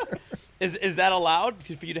 Is that allowed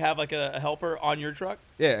for you to have like a helper on your truck?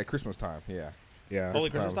 Yeah, at Christmas time. Yeah. Yeah.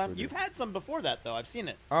 Holy Christmas probably time? should do. You've had some before that though. I've seen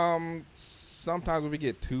it. Sometimes if we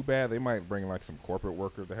get too bad, they might bring like some corporate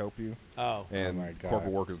worker to help you. Oh. And my God.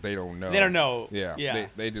 corporate workers, they don't know. They don't know. Yeah. Yeah.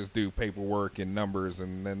 They just do paperwork and numbers,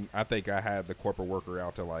 and then I think I had the corporate worker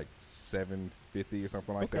out to like 7:50 or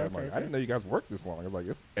something like Okay, that. I'm okay, like, I okay. didn't know you guys worked this long. I was like,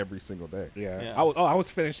 it's every single day. Yeah. Yeah. I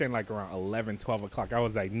was finishing like around 11, 12 o'clock. I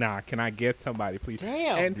was like, nah, can I get somebody, please?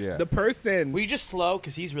 Damn. And Yeah. the person. Were you just slow?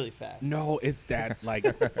 Because he's really fast. No, it's that, like,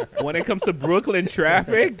 when it comes to Brooklyn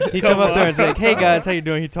traffic. He come up there and say, like, "Hey guys, how you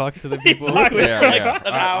doing?" He talks to the people. talks- Yeah, Like yeah.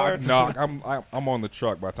 an I hour. knock. I'm on the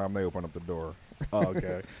truck by the time they open up the door. Oh,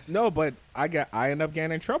 okay. No, but I end up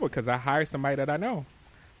getting in trouble because I hired somebody that I know.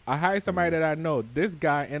 I hired somebody that I know. This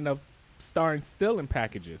guy ended up starting stealing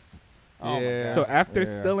packages. Oh, my Yeah. God. So after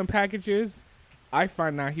yeah. stealing packages, I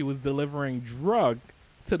find out he was delivering drug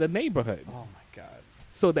to the neighborhood. Oh my God.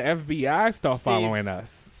 So the FBI start Steve. following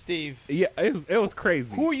us. Steve, Yeah, it was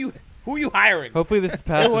crazy. who are you hiring? Hopefully, this is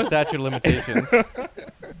past the statute of limitations.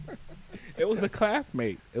 It was a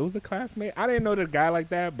classmate. I didn't know the guy like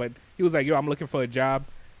that, but he was like, "Yo, I'm looking for a job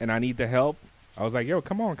and I need the help." I was like, "Yo,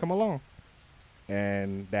 come along."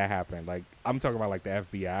 And that happened. Like, I'm talking about like the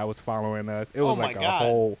FBI was following us. It was Oh my like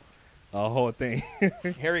God. a whole thing.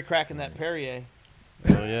 Harry cracking that Perrier.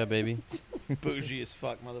 Oh yeah, baby. Bougie as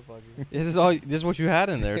fuck, motherfucker. This is what you had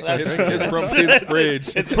in there. So That's- drink it. It's from his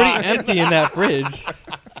fridge. It's pretty hot. empty in that fridge.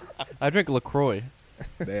 I drink Lacroix.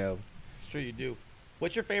 Damn. It's true, you do.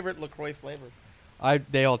 What's your favorite LaCroix flavor?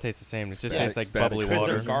 They all taste the same. It just Yeah. tastes like Static bubbly Because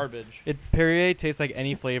they're water. garbage. Perrier tastes like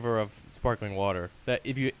any flavor of sparkling water. That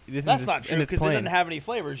if you this That's is not true and it's because it plain. doesn't have any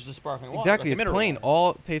flavors, just sparkling water. Exactly, like a it's mineral plain. water.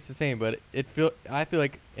 All tastes the same, but I feel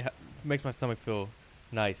like makes my stomach feel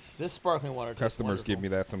nice. This sparkling water tastes Customers give me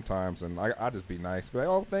that sometimes, and I just be nice. Be like,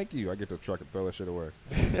 oh, thank you. I get to the truck and throw that shit away.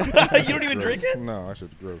 that. You don't even Gross. drink it? No, I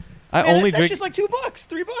should gross. I Man, only that's drink. just like $2,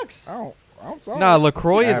 $3. I'm sorry. Nah,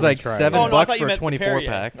 Lacroix I is haven't like tried it. $7 Oh, no, I thought you for a meant the 24 Perrier.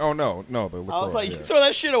 pack. Oh no, the LaCroix. I was like, yeah. you throw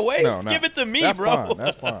that shit away? No, Give it to me, that's bro. Fine.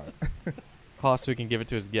 That's fine. Cost so we can give it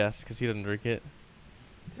to his guests because he doesn't drink it.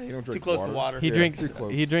 You don't Too drink close to water. He Yeah, drinks. too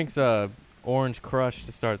close. He drinks Orange Crush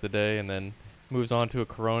to start the day, and then moves on to a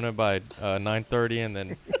Corona by 9:30, and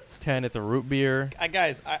then 10. It's a root beer.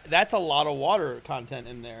 Guys, that's a lot of water content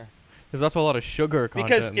in there. There's also a lot of sugar content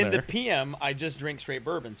Because in in the there. PM, I just drink straight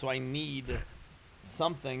bourbon, so I need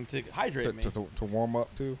something to hydrate me. to warm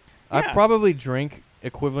up too. I Yeah. probably drink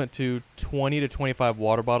equivalent to 20 to 25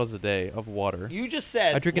 water bottles a day of water. You just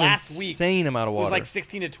said I drink an last week insane amount of it water. was like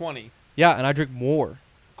 16 to 20. Yeah, and I drink more.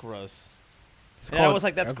 Gross. It's And I called- was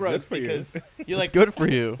like, that's That's gross good for you. because you're it's like, good for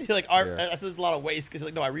you. you're like, Yeah. I said there's a lot of waste because you're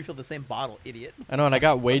like, no, I refilled the same bottle, idiot. I know, and I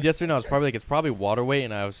got weighed yesterday, and I was probably like, it's probably water weight,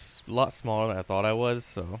 and I was a lot smaller than I thought I was,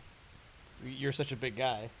 so You're such a big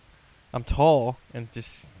guy. I'm tall and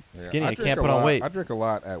just Yeah, skinny. I drink can't a put on lot- weight. I drink a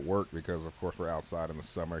lot at work because, of course, we're outside in the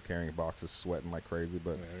summer carrying boxes, sweating like crazy.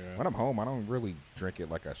 But Yeah. when I'm home, I don't really drink it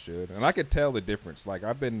like I should. And I could tell the difference. Like,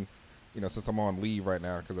 I've been, since I'm on leave right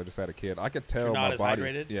now because I just had a kid, I could tell You're not my as body.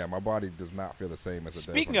 hydrated? Yeah, my body does not feel the same as it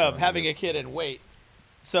does. Speaking when I'm of having a young. kid and weight,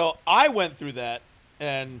 so I went through that,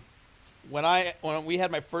 and when we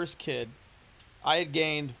had my first kid, I had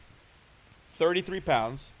gained 33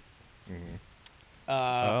 pounds. Mhm.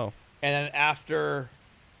 Oh, And then after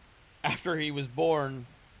he was born,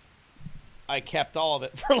 I kept all of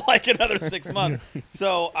it for like another 6 months.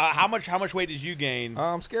 So how much weight did you gain?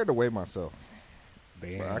 I'm scared to weigh myself.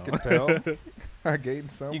 Damn. But I can tell. I gained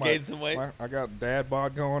some. You My- gained some weight? I got dad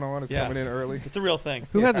bod going on. It's Yeah. coming in early. It's a real thing.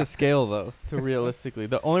 who has a scale though? To realistically,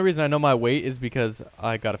 the only reason I know my weight is because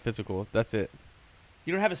I got a physical. That's it.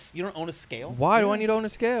 You don't own a scale? Why do I need to own a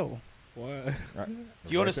scale? What? Do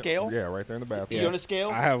you own a Right there- scale? Yeah, right there in the bathroom. You own a scale?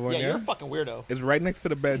 I have one, Yeah, you're a yeah. fucking weirdo. It's right next to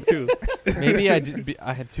the bed too. Maybe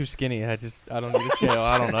I had too skinny. I don't need a scale.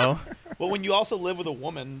 I don't know. Well, when you also live with a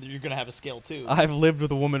woman, you're gonna have a scale too. I've lived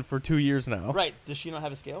with a woman for 2 years now. Right? Does she not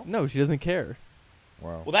have a scale? No, she doesn't care.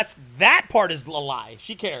 Wow. Well, that part is a lie.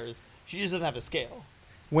 She cares. She just doesn't have a scale.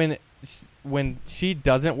 When she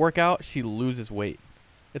doesn't work out, she loses weight.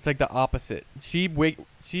 It's like the opposite. She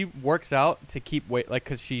works out to keep weight, like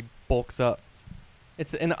because she bulks up.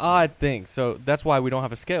 It's an odd thing. So that's why we don't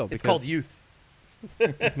have a scale. It's called because youth.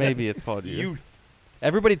 Maybe it's called youth. Youth.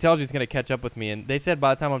 Everybody tells me it's gonna catch up with me, and they said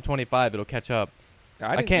by the time I'm 25, it'll catch up.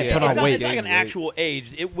 didn't- can't yeah, put I on It's didn't not, weight. it's like gain an weight. actual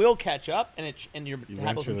age. It will catch up, and your metabolism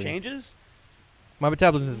Eventually. changes. My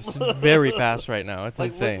metabolism is very fast right now. It's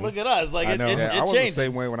Like insane. look at us. Like I it, know. it, Yeah, it I was changes. the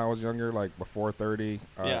same way when I was younger. Like before 30,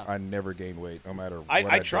 Yeah. I never gained weight, no matter what I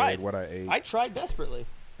I tried. did, what I ate, I tried desperately.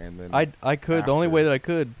 and then I could. The only after- way that I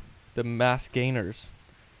could, the mass gainers.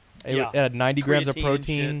 Yeah. It had 90 grams of Creatine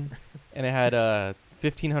protein, and it had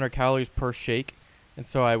 1,500 calories per shake. And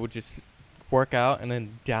so I would just work out and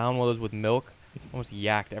then down one of those with milk. Almost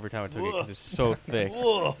yacked every time I took it because it's so thick.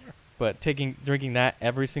 Ugh. But drinking that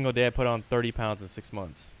every single day, I put on 30 pounds in 6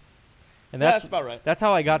 months. And That's that's about right. that's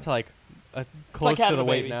how I got to like It's close like having to the a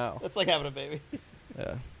weight baby. now. That's like having a baby.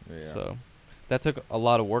 Yeah. yeah. So that took a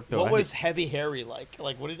lot of work though. What I was hit, heavy hairy like?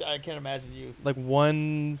 Like what did I can't imagine you. like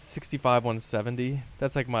 165, 170?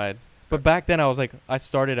 That's like my. But back then I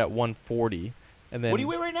started at 140, and then What do you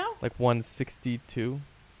weigh right now? like 162.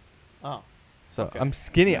 Oh, So Okay. I'm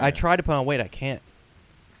skinny. I Yeah. try to put on weight, I can't.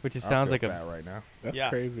 Which just I sounds feel like fat right now. That's yeah.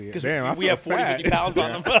 crazy. Because Damn, I we feel have 40, fat. 50 pounds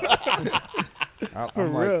on them. For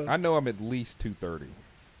I'm real. like, I know I'm at least 230.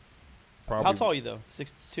 Probably How tall are you though?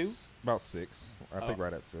 6'2"? About 6. I think Oh.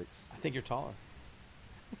 right at 6. I think you're taller.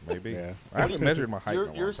 Maybe. Yeah. I haven't measured my height You're in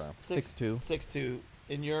a long you're time. 6'2". 6'2",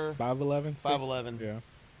 and you're 5'11". 5'11". Yeah.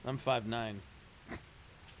 I'm 5'9".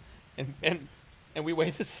 And we weigh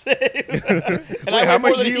the same. And Wait, how more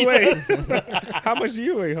much than do you he weigh? does. How much do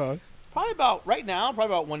you weigh, Hoss? Probably about right now. Probably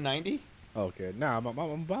about 190. Okay, nah, I'm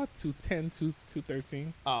about 210,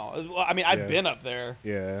 213. Oh, well, I mean, I've Yeah. been up there.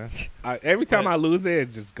 Yeah. Every time But- I lose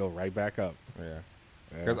it just go right back up. Yeah.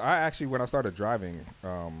 Yeah. Because I actually, when I started driving,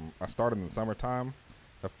 I started in the summertime.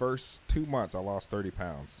 The first 2 months, I lost 30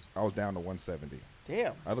 pounds. I was down to 170.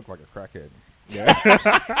 Damn. I look like a crackhead.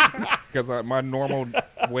 Yeah. Because my normal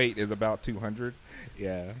weight is about 200.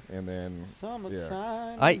 Yeah. And then,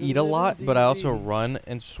 Summertime. I the eat a lot, living's but I also easy. run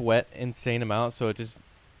and sweat insane amounts, so it just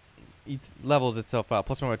levels itself out.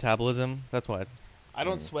 Plus my metabolism. That's why. I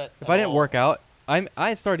don't sweat. If at I didn't all. work out,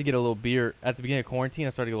 I started to get a little beer at the beginning of quarantine. I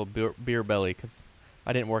started to get a little beer belly because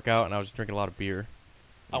I didn't work out and I was drinking a lot of beer.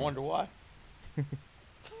 I wonder why.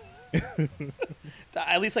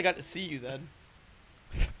 At least I got to see you then.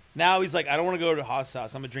 Now he's like, I don't want to go to Haas'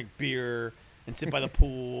 house. I'm gonna drink beer and sit by the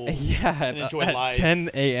pool. Yeah, And enjoy at life. 10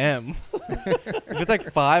 a.m. If it's like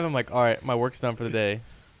 5, I'm like, all right, my work's done for the day.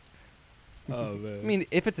 Oh man. I mean,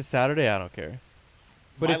 if it's a Saturday, I don't care.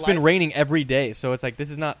 But My it's been life- raining every day, so it's like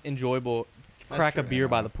this is not enjoyable. That's Crack a true. beer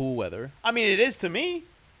by the pool weather. I mean, it is to me.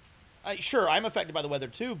 Sure, I'm affected by the weather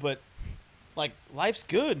too, but like life's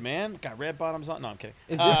good, man. Got red bottoms on. No, I'm kidding.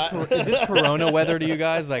 Is this Corona weather to you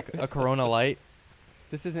guys? Like a Corona Light?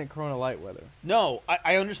 This isn't Corona Light weather. No,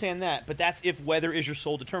 I understand that, but that's if weather is your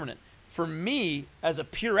sole determinant. For me, as a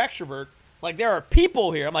pure extrovert, like there are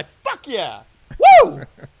people here. I'm like, fuck yeah, woo,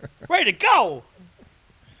 ready to go.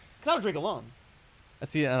 Cause I don't drink alone. I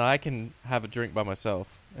see, and I can have a drink by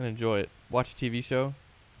myself and enjoy it. Watch a TV show.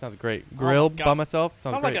 Sounds great. my Grilled God. by myself.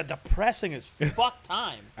 Sounds Sounds great. like a depressing as fuck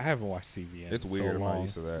time. I haven't watched TV in It's so weird. I'm not long.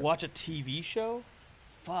 used to that. Watch a TV show?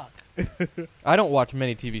 Fuck. I don't watch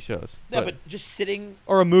many TV shows. Yeah, but just sitting,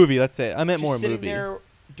 or a movie. Let's say I meant just more a sitting movie. there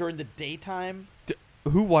during the daytime.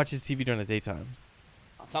 Who watches TV during the daytime?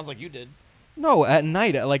 Sounds like you did. No, at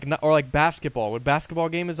night, or like basketball. When basketball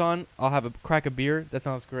game is on, I'll have a crack of beer. That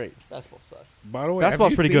sounds great. Basketball sucks. By the way,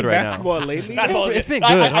 Basketball's have you pretty seen good right now. basketball lately? Basketball is- it's been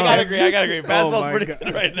I good, huh? gotta agree. I gotta agree. Oh Basketball's my pretty God.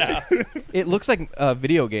 good right now. It looks like a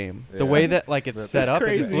video game. The Yeah. way that like it's That's set up,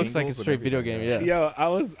 it just crazy. looks like a Angles and straight video game. everything, Yeah. Yo, I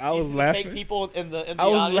was Fake laughing. people in the I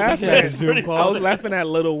was audience. laughing. Yeah, at, Zoom I call. was laughing at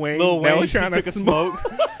Lil Wayne. Lil that Wayne was trying took to a smoke.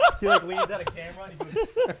 He like leans out of camera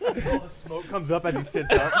and all the smoke comes up as he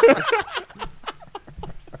sits up.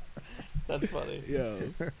 That's funny. Yo,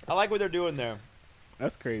 I like what they're doing there.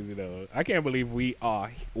 that's crazy though. I can't believe we are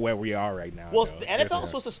where we are right now. Well, though. the NFL is Just-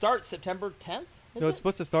 supposed to start September 10th. No, it's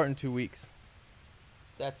supposed to start in 2 weeks.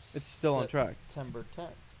 That's It's still on track. September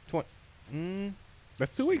 10th.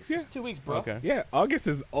 That's 2 weeks, yeah. It's 2 weeks, bro. Okay. Yeah, August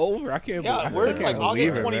is over. I can't Yeah, believe, we're I still like can't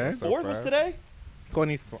August believe it, man. 24th was fast. today.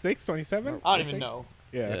 26, 27? I don't even know.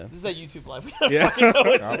 Yeah. Yeah. This is that YouTube live. We don't Yeah. fucking know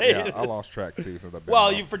what day it I is. lost track too since I've been Well,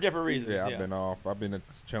 off. you for different reasons. Yeah, I've been off. I've been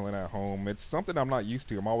chilling at home. It's something I'm not used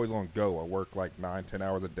to. I'm always on go. I work like 9-10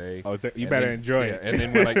 hours a day. Oh, you And better then- enjoy yeah, it. And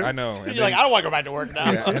then when I know. And You're then, like, I don't want to go back to work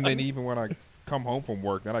now. yeah, and then even when I come home from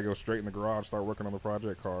work, then I go straight in the garage, start working on the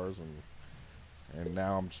project cars, and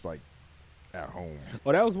now I'm just like at home.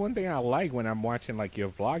 Well, that was one thing I like when I'm watching like your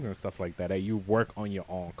vlogs and stuff like that you work on your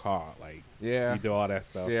own car. Like, Yeah. you do all that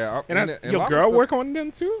stuff. Yeah. And, a your lot of girl stuff- work on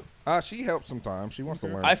them too? She helps sometimes. She wants to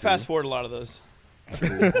learn. I too. fast forward a lot of those. That's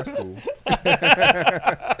cool. That's cool.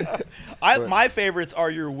 But- My favorites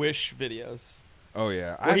are your Wish videos. Oh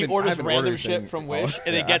yeah. Where he haven't- I orders haven't random ordered shit anything- from oh, Wish,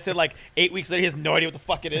 and yeah. he gets it like 8 weeks later. He has no idea what the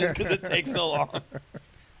fuck it is because it takes so long.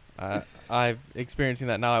 I've experiencing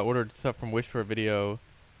that now. I ordered stuff from Wish for a video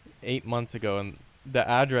 8 months ago, and the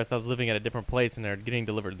address I was living at a different place, and they're getting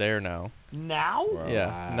delivered there now. Now? Wow.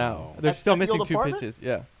 Yeah, now Wow. they're At- still at your missing old 2 apartment? pitches.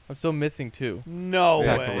 Yeah, I'm still missing 2. No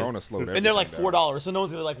Yeah, way. Corona slowed And they're like everything down. $4, so no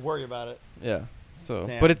one's gonna like worry about it. Yeah. So,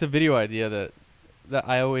 Damn. but it's a video idea that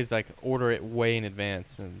I always like order it way in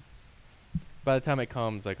advance, and by the time it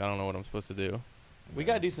comes, like I don't know what I'm supposed to do. We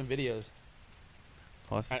gotta do some videos.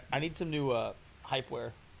 Plus, I need some new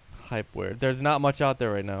hypeware. hypeware. There's not much out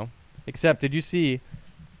there right now. Except, did you see?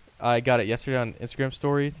 I got it yesterday on Instagram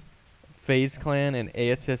stories. FaZe Clan and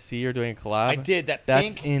ASSC are doing a collab. I did that.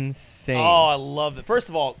 That's pink. insane. Oh, I love it. First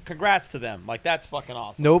of all, congrats to them. Like that's fucking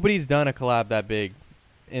awesome. Nobody's done a collab that big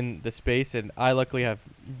in the space, and I luckily have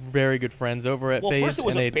very good friends over at Well, FaZe, first it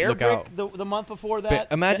was and a they Bear look out. Brick the month before Ba- that.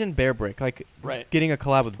 imagine Bear Brick, like Right. getting a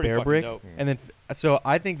collab with Pretty Bear fucking Brick, dope. and then so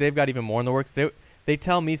I think they've got even more in the works. They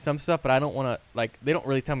tell me some stuff, but I don't want to like. They don't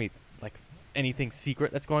really tell me like anything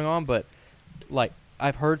secret that's going on, but like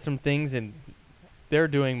I've heard some things, and they're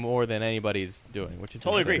doing more than anybody's doing, which is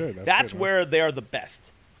Totally insane. agree. good, that's That's good, man. where they are the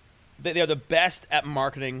best. They are the best at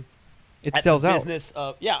marketing. It at sells the out. business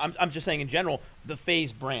of I'm just saying in general, the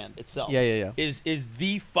FaZe brand itself. Yeah. Is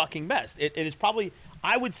the fucking best. It is probably,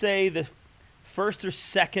 I would say, the first or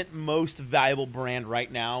second most valuable brand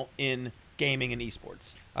right now in gaming and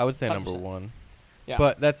esports. I would say number 100%. one, Yeah,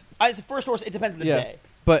 but that's it's the first or it depends on the Yeah. day.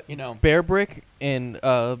 but You know, Bear Brick and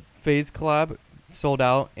FaZe collab sold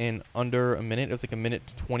out in under a minute. It was like a minute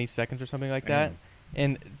to 20 seconds or something like that. Damn.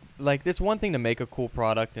 And like, it's one thing to make a cool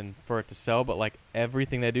product and for it to sell, but like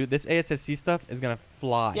everything they do, this ASSC stuff is gonna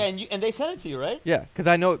fly. yeah, and they sent it to you, right? Yeah, because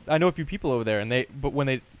I know a few people over there, and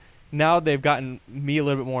now they've gotten me a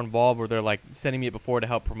little bit more involved, where they're like sending me it before to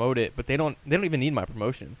help promote it, but they don't even need my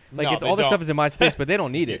promotion. Like No, it's they all the don't. stuff is in my space, but they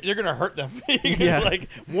don't need it. You're gonna hurt them. You're gonna, Yeah. like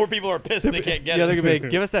more people are pissed and they can't get Yeah, it. they're gonna be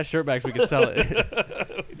like, give us that shirt back so we can sell it.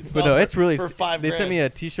 But Sell no, it it's really. for $5 They sent grand. me a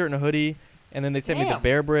T-shirt and a hoodie, and then they sent me the Damn.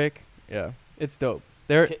 Bear Brick. Yeah, it's dope.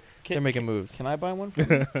 They're Can- making moves. Can I buy one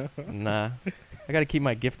from you? Nah, I gotta keep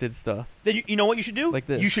my gifted stuff. Then you know what you should do? Like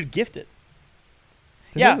this. You should gift it.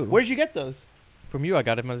 To yeah. who? Where'd you get those? From you, I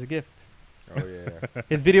got him as a gift. Oh yeah.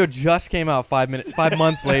 His video just came out 5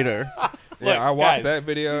 months later. Look, Yeah, I watched guys. that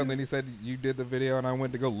video, and then he said you did the video, and I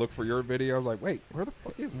went to go look for your video. I was like, wait, where the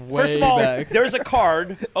fuck is it? First of Way all, back. there's a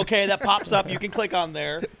card, okay, that pops up. You can click on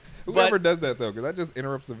there. Whoever But, does that though, because that just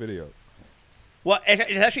interrupts the video. well,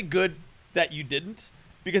 it's actually good that you didn't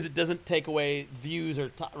because it doesn't take away views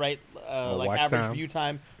or like watch average time. view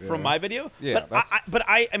time Yeah. from my video. Yeah, but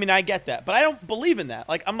I mean, I get that, but I don't believe in that.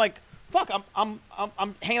 Like, I'm like, fuck, I'm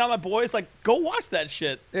hanging out with my boys. Like, go watch that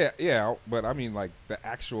shit. Yeah, but I mean, like the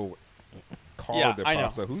actual card Yeah, that I know.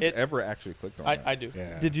 pops up. Who's It- ever actually clicked on that? I do.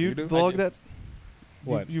 Yeah. Did you You do? vlog I do. that?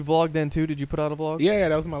 What? You vlogged then too? Did you put out a vlog? Yeah,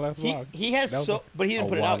 that was my last He vlog. he has That was so, but he didn't A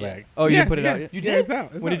put it while out yet. back. Oh, you Yeah, didn't put it out yeah. yet? You Yeah, did? it's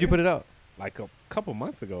out. It's When did you put it out? Like a couple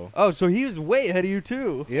months ago. Oh, so he was way ahead of you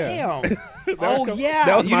too. Yeah. Damn. was Oh co- yeah.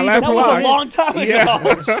 that was You my need to last That was a vlog. long time ago.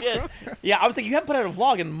 Yeah. Shit. Yeah, I was thinking you haven't put out a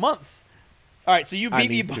vlog in months. All right, so you I beat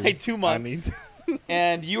me need by to. 2 I months, need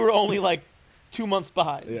and you were only like 2 months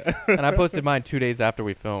behind. Yeah. And I posted mine 2 days after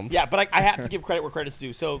we filmed. Yeah, but I have to give credit where credit's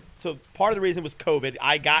due. So part of the reason was COVID.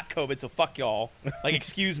 I got COVID, so fuck y'all. Like,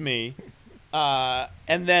 excuse me.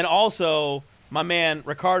 And then also my man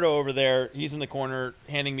Ricardo over there, he's in the corner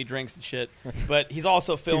handing me drinks and shit. But he's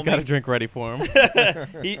also You've got a filming. drink ready for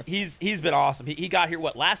him. He's been awesome. He got here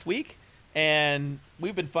last week, and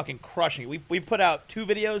we've been fucking crushing it. We've put out 2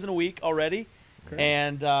 videos in a week already, Great.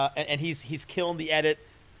 and he's killing the edit,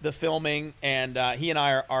 the filming, and he and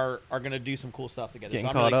I are gonna do some cool stuff together. Getting so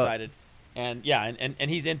I'm really caught up. excited. And yeah, and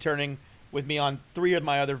he's interning with me on 3 of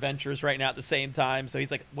my other ventures right now at the same time. So he's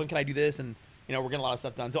like, when can I do this? And we're getting a lot of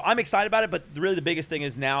stuff done. So I'm excited about it. But really, the biggest thing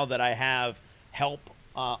is now that I have help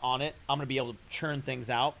on it, I'm gonna be able to churn things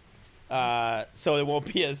out, so it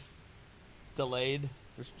won't be as delayed.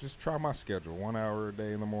 Just try my schedule. 1 hour a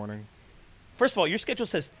day in the morning. First of all, your schedule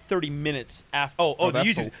says 30 minutes after. Oh, Oh, the that's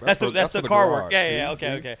YouTube. for- That's the that's for the car garage. work. Yeah. See?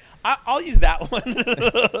 Okay. I'll use that one.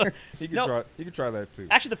 You can No. try. You can try that too.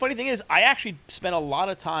 Actually, the funny thing is, I actually spent a lot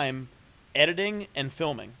of time editing and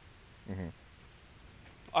filming. Mhm.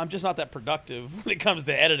 I'm just not that productive when it comes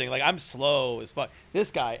to editing. Like, I'm slow as fuck.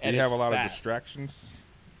 This guy edits Do you have a lot fast. of distractions?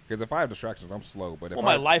 Because if I have distractions, I'm slow. But if Well,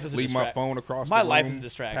 my I life is a leave my distract- phone across my the life room, is a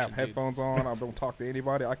distraction, have dude. headphones on, I don't talk to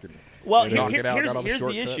anybody, I can. Well, Yeah. Knock it out, here's got all the the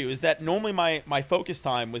shortcuts. issue: is that normally my focus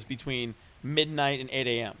time was between midnight and 8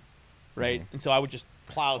 a.m. Right, and so I would just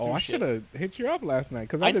plow through Oh, I shit. should have hit you up last night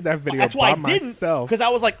because I did that video That's why by I didn't, myself. because I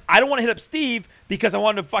was like, I don't want to hit up Steve because I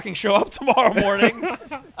wanted to fucking show up tomorrow morning.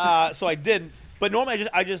 So I didn't. But normally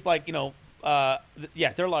I just like yeah,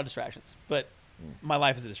 there are a lot of distractions, but my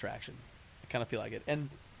life is a distraction. I kind of feel like it, and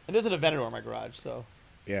there's an Aventador in my garage, so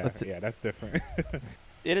Yeah, That's- yeah, that's different.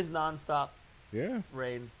 it is nonstop Yeah.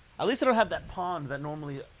 rain. At least I don't have that pond that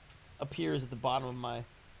normally appears at the bottom of my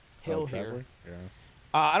hill here. Driveway? Yeah.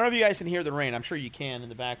 I don't know if you guys can hear the rain. I'm sure you can in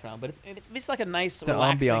the background, but it's like a nice, It's an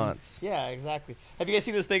relaxing ambiance. Yeah, exactly. Have you guys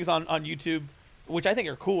seen those things on YouTube, which I think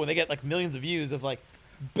are cool, and they get like millions of views of like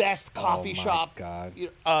best coffee Oh my shop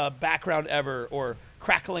God. background ever, or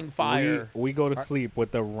crackling fire. We go to sleep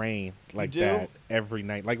with the rain like do? that every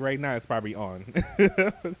night. Like right now, it's probably on.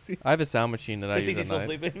 See? I have a sound machine that I Is use he at still night.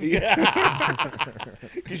 sleeping?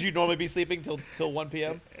 Because you'd normally be sleeping till 1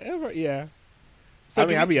 p.m. Yeah. So I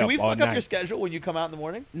mean, do I'll be do up we all fuck up your night. schedule when you come out in the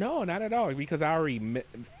morning? No, not at all. Because I already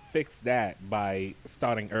fixed that by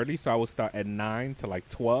starting early. So I will start at 9 to like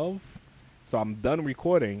 12. So I'm done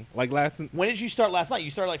recording. Like last. When did you start last night? You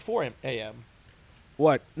started like 4 a.m.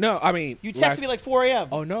 What? No, I mean. You texted last- me like 4 a.m.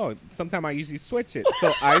 Oh no! Sometimes I usually switch it.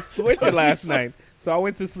 So I switched it last night. So I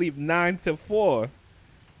went to sleep 9 to 4.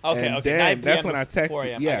 Okay, And okay. then 9 that's p.m. when I to text 4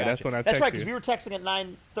 you. a.m. Yeah, got that's you. when I That's text right, because you. we were texting at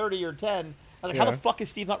 9:30 or 10. I was like, how Yeah. the fuck is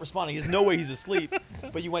Steve not responding? There's no way he's asleep.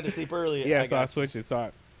 But you went to sleep early. Yeah, I so I got you. switch it.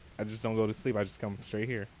 So I just don't go to sleep. I just come straight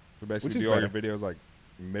here. So basically, Which is do all your better. videos like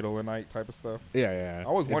middle of night type of stuff. Yeah, yeah. I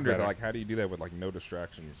always it's wondered better. like, how do you do that with like no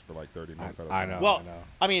distractions for like 30 minutes at a I time? know. Well, I know.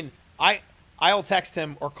 I mean, I'll text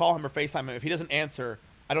him or call him or FaceTime him. If he doesn't answer,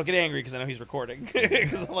 I don't get angry because I know he's recording.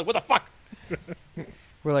 Because I'm like, what the fuck?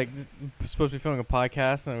 We're like supposed to be filming a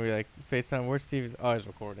podcast, and we like FaceTime. Where's Steve? He's always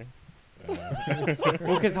recording. Well,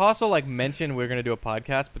 because also like mentioned we're gonna do a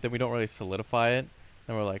podcast, but then we don't really solidify it,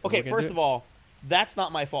 and we're like, Okay, first of all, that's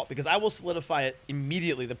not my fault because I will solidify it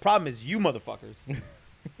immediately. The problem is you motherfuckers.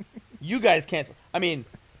 You guys cancel. I mean,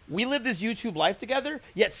 we live this YouTube life together,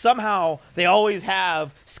 yet somehow they always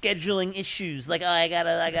have scheduling issues. Like, oh, I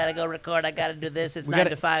gotta go record. I gotta do this. It's 9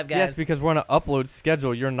 to 5, guys. Yes, because we're on an upload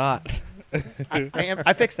schedule. You're not. I am.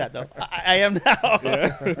 I fixed that though. I am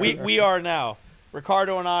now. We are now.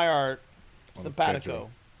 Ricardo and I are On the simpatico.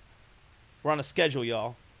 schedule. We're on a schedule,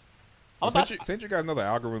 y'all. I'm Well, about- since you guys know the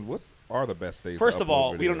algorithm, what are the best days? First to of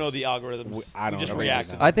all, upload we don't videos? know the algorithms. I don't we just know. react.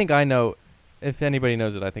 No. I think I know. If anybody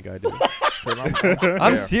knows it, I think I do. 'Cause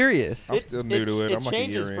I'm yeah. serious. I'm still new to it. It I'm like a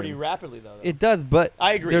changes year pretty in. rapidly though. It does, but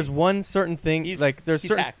I agree. there's one certain thing. he's There's he's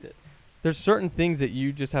certain hacked it. there's certain things that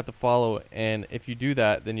you just have to follow, and if you do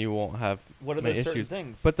that, then you won't have What are many those certain issues.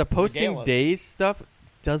 things? But the posting Regale us. days stuff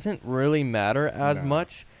doesn't really matter as No.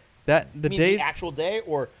 much. That You the mean days the actual day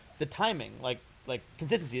or the timing, like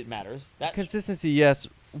consistency, it matters. That consistency, yes,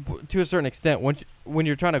 to a certain extent. When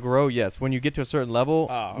you're trying to grow, yes. When you get to a certain level,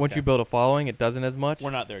 Oh, once okay. you build a following, it doesn't as much. we're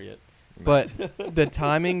not there yet. But the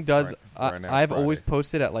timing does. Right now it's I've always Friday.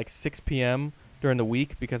 posted at like 6 p.m. during the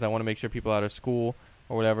week because I want to make sure people are out of school.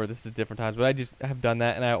 or whatever. This is different times, but I just have done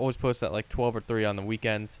that, and I always post at like 12 or 3 on the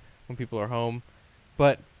weekends when people are home.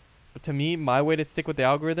 But to me, my way to stick with the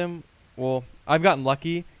algorithm, well, I've gotten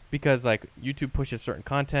lucky because like YouTube pushes certain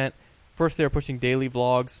content. First, they were pushing daily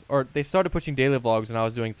vlogs, or they started pushing daily vlogs when I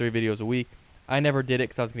was doing 3 videos a week. I never did it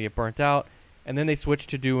because I was going to get burnt out. And then they switched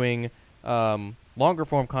to doing longer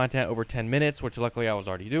form content over 10 minutes, which luckily I was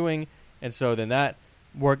already doing. And so then that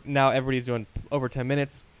worked. Now everybody's doing over 10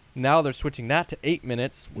 minutes. Now they're switching that to 8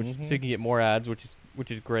 minutes, which so you can get more ads,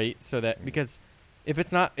 which is great. So that because if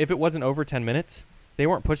it wasn't over 10 minutes, they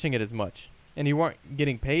weren't pushing it as much, and you weren't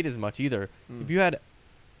getting paid as much either. If you had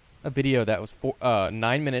a video that was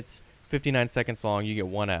 9 minutes 59 seconds long, you get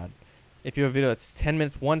 1 ad. If you have a video that's 10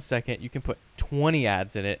 minutes 1 second, you can put 20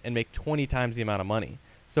 ads in it and make 20 times the amount of money.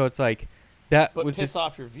 So it's like that But was piss just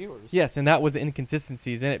off your viewers. yes, and that was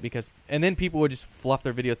inconsistencies in it and then people would just fluff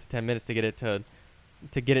their videos to 10 minutes to get it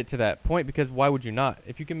to that point, because why would you not?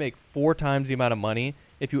 If you can make 4 times the amount of money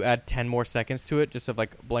if you add 10 more seconds to it just of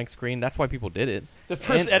like blank screen, that's why people did it. The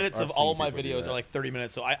first And- edits I've of all seen my people do videos that. are like 30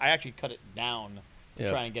 minutes, so I actually cut it down to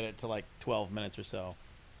Yeah. try and get it to like 12 minutes or so.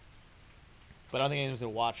 But I don't think anyone's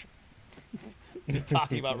going to watch me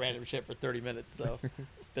talking about random shit for 30 minutes, so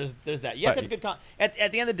there's that. You have to have good content.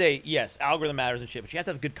 At the end of the day, yes, algorithm matters and shit, but you have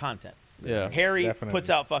to have good content. Yeah. Harry Definitely. puts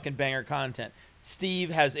out fucking banger content. Steve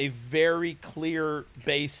has a very clear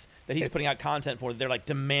base that he's putting out content for. They're like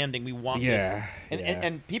demanding, we want this.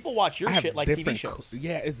 And people watch your I have shit like TV different shows.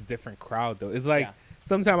 yeah, it's a different crowd though. It's like Yeah.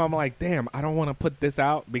 sometimes I'm like, damn, I don't want to put this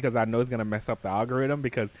out because I know it's gonna mess up the algorithm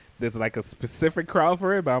because there's like a specific crowd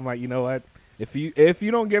for it. But I'm like, you know what? If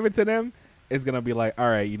you don't give it to them, it's gonna be like, all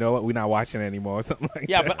right, you know what? We're not watching it anymore or something like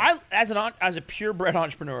Yeah, that. but as a purebred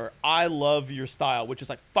entrepreneur, I love your style, which is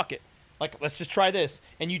like, fuck it. Like, let's just try this.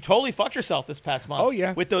 And you totally fucked yourself this past month. Oh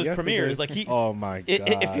yes, with those yes, it premieres. is. Like oh my god.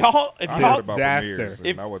 if y'all, I Y'all- heard about Disaster. premieres, and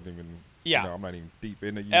If- I wasn't even. Yeah. You know, I'm not even deep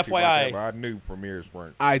into YouTube. FYI. Like that, but I knew premieres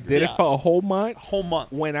weren't. I did Yeah. it for a whole month. whole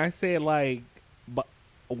month, When I say like, but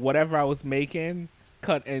whatever I was making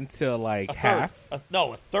cut into like a third, half. a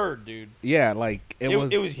third, dude. Yeah, like it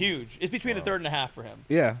was huge. It's between a third and a half for him.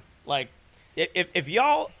 Yeah. Like, if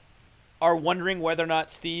y'all are wondering whether or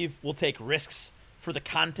not Steve will take risks for the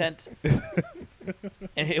content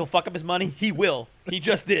and he'll fuck up his money, he will. He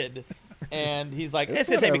just did. And he's like, It's it's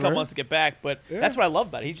going to take me a couple whatever. months to get back, but Yeah. that's what I love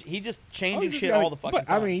about it. He just changing just shit gotta- all the fucking but,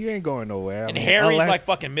 time. I mean, you ain't going nowhere. and I mean, Harry's like unless-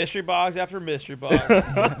 fucking mystery box after mystery box.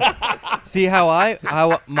 See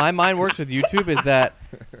how my mind works with YouTube is that,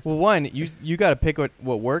 well, one, you got to pick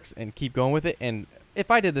what works and keep going with it. And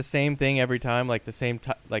if I did the same thing every time, like the same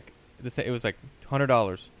it was like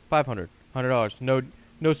 $100, $500, $100,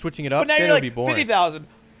 no switching it up, but now then you're it would like be boring. 50,000,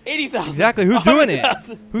 80,000. Exactly. Who's doing it?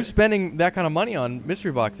 100,000. Who's spending that kind of money on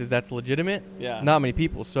mystery boxes? That's legitimate. Yeah. Not many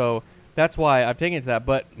people. So that's why I've taken it to that.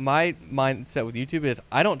 But my mindset with YouTube is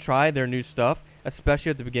I don't try their new stuff,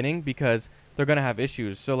 especially at the beginning, because they're going to have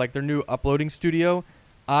issues. So like their new uploading studio,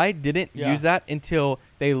 I didn't Yeah. use that until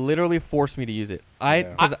they literally forced me to use it. Yeah.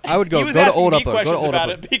 Because I would He go was to asking old me upload, go to questions old about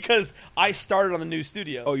upload. it because I started on the new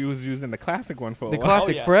studio. Oh, you was using the classic one for a The while.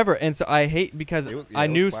 classic yeah. forever. And so I hate because It was, I it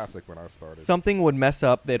was knew classic when I started. something would mess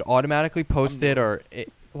up. They'd automatically post it, or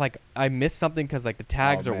like I missed something because like the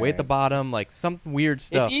tags Oh, are way at the man. bottom, like some weird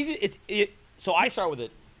stuff. It's easy. So I start with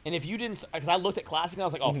it, and if you didn't, because I looked at classic and I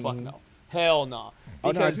was like, oh fuck no, hell no,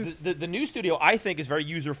 Oh, no, I because just- the new studio I think is very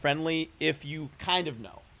user friendly if you kind of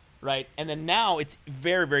know, right? And then now it's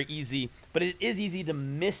very very easy, but it is easy to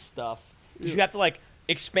miss stuff because you have to like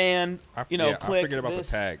expand, I click. I forget about this.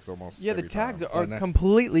 the tags almost. Yeah, the every tags time. are Yeah, no.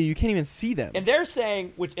 completely. You can't even see them. And they're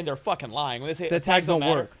saying, and they're fucking lying when they say The tags don't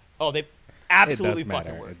matter. work. Oh, they absolutely matter.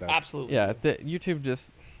 fucking work. It does. Absolutely. Yeah, the YouTube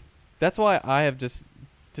just. That's why I have just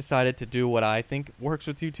decided to do what I think works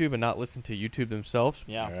with YouTube and not listen to YouTube themselves,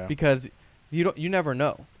 Yeah. Yeah. because you never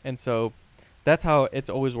know, and so that's how it's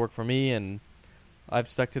always worked for me, and I've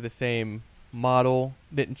stuck to the same model.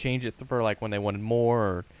 Didn't change it for like when they wanted more,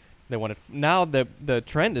 or they wanted. Now the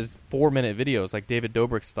trend is 4-minute videos, like David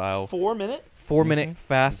Dobrik style. 4 minute. 4-minute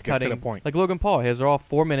fast Get to the cutting, point. like Logan Paul. His are all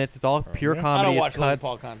 4 minutes. It's all pure yeah. I comedy. don't It's watch Logan cuts.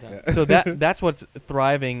 Paul content. Yeah. So that's what's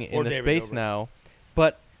thriving in Or the David space Dobrik. now.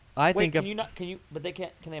 But I Wait, think can if you not? Can you? But they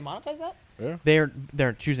can't. Can they monetize that? Yeah.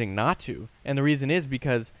 they're choosing not to, and the reason is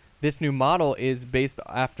because this new model is based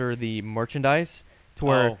after the merchandise, to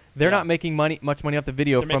where Oh, they're yeah. not making much money off the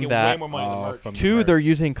video They're from making that. way more money than the merch. from the Two, merch. they're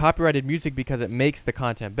using copyrighted music because it makes the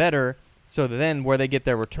content better. So then, where they get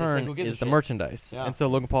their who return gives a is the shit? merchandise. Yeah. And so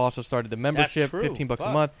Logan Paul also started the membership, true. $15 a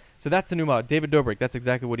Fuck. month. So that's the new model. David Dobrik, that's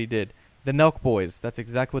exactly what he did. The Nelk Boys, that's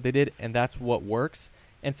exactly what they did, and that's what works.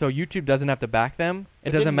 and so YouTube doesn't have to back them. It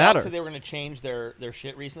But doesn't didn't Valve matter. say they were going to change their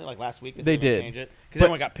shit recently, like last week. They were gonna did. change it because But-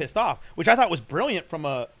 everyone got pissed off, which I thought was brilliant from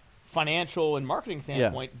a financial and marketing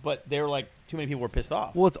standpoint. But they were like, too many people were pissed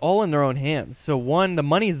off. Well, it's all in their own hands. So the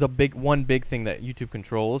money is the one big thing that YouTube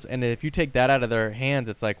controls, and if you take that out of their hands,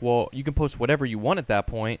 it's like, well, you can post whatever you want at that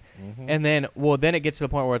point, and then it gets to the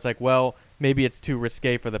point where it's like, well, maybe it's too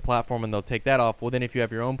risque for the platform, and they'll take that off. Well, then if you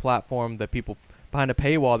have your own platform that people behind a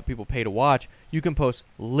paywall that people pay to watch, you can post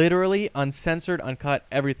literally uncensored, uncut,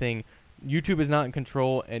 everything. YouTube is not in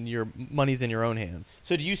control, and your money's in your own hands.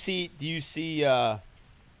 So do you see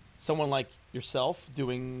someone like yourself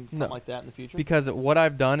doing something No. like that in the future? Because what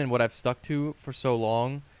I've done and what I've stuck to for so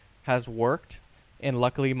long has worked, and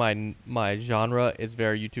luckily my genre is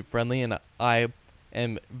very YouTube friendly, and I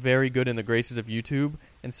am very good in the graces of YouTube,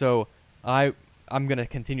 and so I'm gonna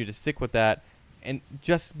continue to stick with that. And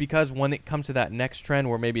just because when it comes to that next trend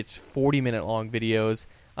where maybe it's 40-minute long videos,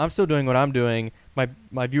 I'm still doing what I'm doing.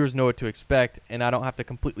 My viewers know what to expect, and I don't have to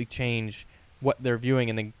completely change what they're viewing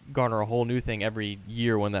and then garner a whole new thing every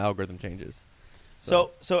year when the algorithm changes.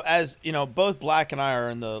 So as you know, both Black and I are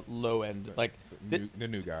in the low end. Like The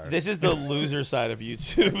new guy. this is the loser side of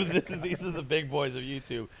YouTube. These are the big boys of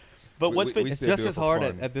YouTube. But We- what's we- been we It's still just do it as for hard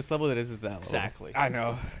fun. at this level that it is at that level. exactly? I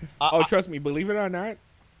know. I- Trust me. Believe it or not,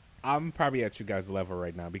 I'm probably at you guys' level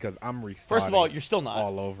right now because I'm restarting. First of all, you're still not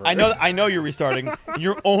all over. I know you're restarting.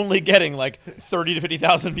 You're only getting like 30 to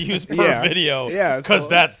 50,000 views per Yeah. video. Yeah, because so-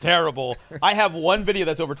 that's terrible. I have one video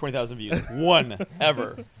that's over 20,000 views. One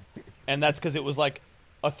ever, and that's because it was like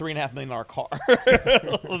a $3.5 million car.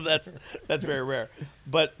 that's very rare.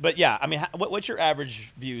 But yeah, I mean, what's your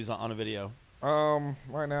average views on a video?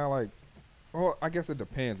 Right now, like, well, I guess it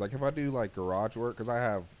depends. Like, if I do like garage work, because I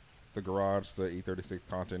have the garage, the E36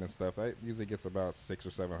 content and stuff, that usually gets about 600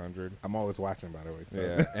 or 700. I'm always watching, by the way. So.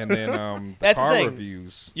 Yeah, and then the That's the car thing.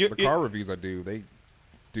 reviews, You- the you- car reviews I do, they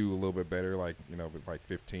do a little bit better, like with like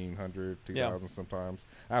 1,500, 2,000 sometimes.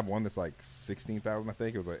 I have one that's like 16,000. I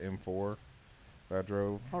think it was an M4 that I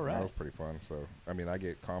drove. All right. That was pretty fun. So I mean, I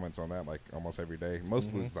get comments on that like almost every day.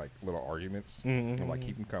 Mostly it's like little arguments. I'm like,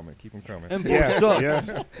 keep them coming, keep them coming. M4 Yeah, sucks.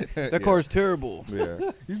 yeah. That car is terrible.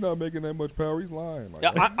 Yeah, he's not making that much power. He's lying. Like,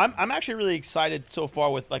 Yeah, I'm actually really excited so far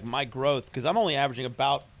with like my growth because I'm only averaging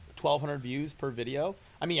about 1,200 views per video.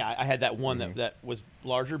 I mean, yeah, I had that one that was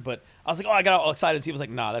larger, but I was like, oh, I got all excited to see. It was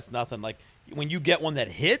like, nah, that's nothing. Like when you get one that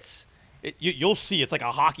hits, you'll see it's like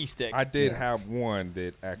a hockey stick. I did have one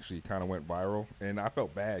that actually kind of went viral, and I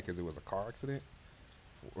felt bad because it was a car accident.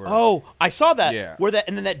 Or- Oh, I saw that. Yeah. Where that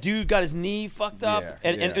and then that dude got his knee fucked up, Yeah,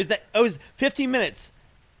 and yeah. it was 15 minutes.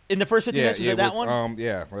 In the first 15 minutes, was it that one?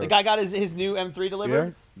 Yeah, The guy got his new M3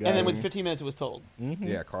 delivered, Yeah. and then Yeah. with 15 minutes, it was totaled.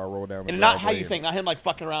 yeah, car rolled down the And driveway. not how you think, not him like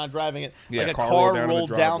fucking around driving it. Yeah, like a car car rolled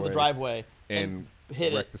rolled down the driveway and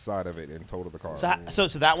hit wrecked it. the side of it and totaled the car. So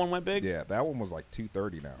that one went big. Yeah, that one was like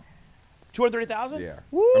 230 now. 230,000. Yeah.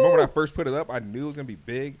 I remember when I first put it up, I knew it was gonna be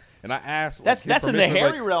big, and I asked. like, That's his in the permission,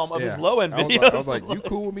 hairy like, realm of his yeah. low end I was videos. I was like, you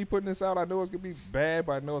cool with me putting this out? I know it's gonna be bad,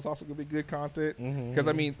 but I know it's also gonna be good content. Because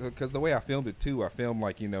I mean, because the way I filmed it too, I filmed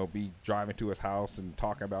like me driving to his house and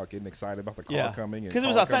talking about getting excited about the car Yeah. coming. and 'Cause it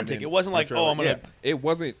was car coming authentic. in, It wasn't like, trailer. oh, I'm gonna Yeah, it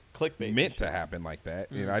wasn't clickbait meant and to shit. happen like that.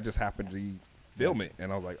 You know, I just happened to film it,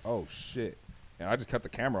 and I was like, oh shit, and I just cut the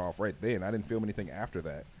camera off right then. I didn't film anything after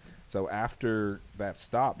that. So after that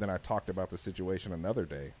stopped, then I talked about the situation another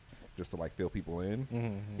day, just to like fill people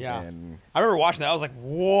in. Yeah. And I remember watching that. I was like,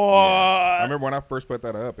 what? I remember when I first put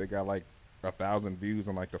that up, it got like 1,000 views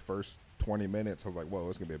in like the first 20 minutes. I was like, whoa,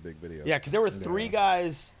 it's gonna be a big video. Yeah, because there were three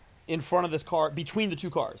guys in front of this car, between the two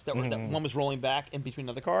cars. That one was rolling back in between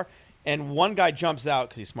another car, and one guy jumps out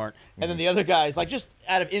because he's smart, and then the other guy's like just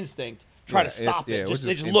out of instinct try Yeah, to stop it's- yeah, it. it was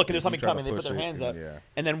They just just look and there's instinct. something You try to coming. They put push their it, hands and up, yeah.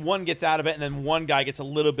 and then one gets out of it, and then one guy gets a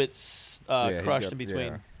little bit Yeah, he crushed got- in between.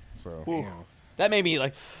 yeah. So Ooh. That made me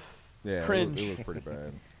like, yeah, cringe. It was pretty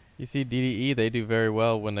bad. You see DDE, they do very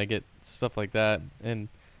well when they get stuff like that, and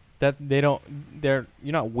that you're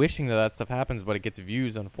not wishing that stuff happens, but it gets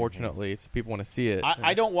views, unfortunately, so people want to see it.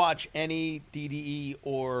 I don't watch any DDE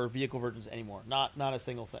or vehicle versions anymore. Not a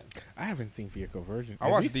single thing. I haven't seen Vehicle Version. I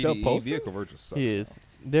Is watched he still DDE. posting? Vehicle Version sucks. He is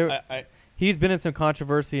there. He's been in some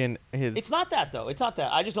controversy in his. It's not that though. It's not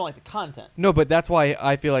that. I just don't like the content. No, but that's why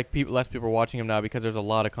I feel like less people are watching him now, because there's a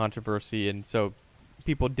lot of controversy, and so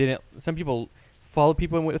people didn't. Some people follow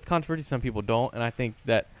people with controversy, some people don't, and I think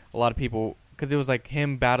that a lot of people, because it was like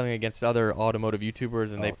him battling against other automotive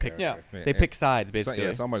YouTubers, and they pick Yeah. they pick sides basically.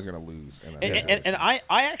 Yeah, somebody's gonna lose. in that And situation.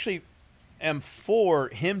 I actually am for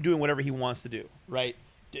him doing whatever he wants to do. Right?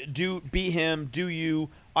 Be him. Do you?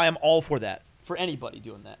 I am all for that. For anybody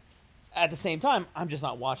doing that. at the same time, I'm just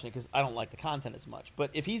not watching it because I don't like the content as much. But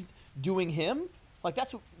if he's doing him, like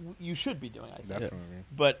that's what you should be doing, I think. Definitely.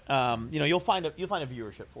 But you'll find a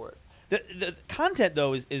viewership for it. The content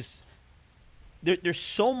though is there's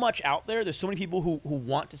so much out there. There's so many people who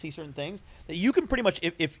want to see certain things that you can pretty much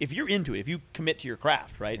if you're into it, if you commit to your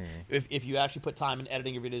craft, right? If you actually put time in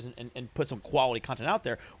editing your videos and put some quality content out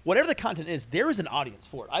there, whatever the content is, there is an audience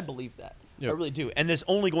for it. I believe that. Yep. I really do. And there's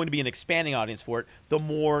only going to be an expanding audience for it. The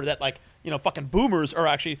more that fucking boomers are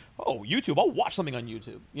actually, YouTube, I'll watch something on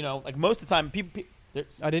YouTube. Like most of the time people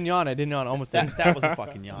I didn't yawn. Almost did. that was a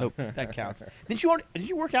fucking yawn. Nope. That counts. Did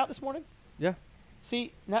you work out this morning? Yeah.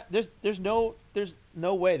 See, there's no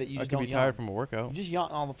way that you I just could don't be yawn. tired from a workout. You just yawn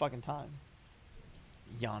all the fucking time.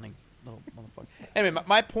 Yawning, little motherfucker. Anyway,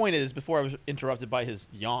 my point is, before I was interrupted by his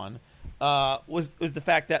yawn, was the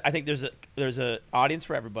fact that I think there's a audience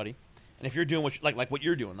for everybody, and if you're doing like what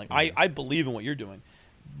you're doing, I believe in what you're doing,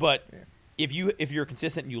 but if you're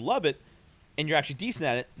consistent and you love it, and you're actually decent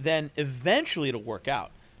at it, then eventually it'll work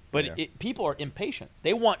out. But people are impatient.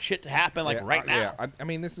 They want shit to happen right now. Yeah, I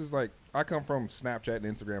mean, this is like I come from Snapchat and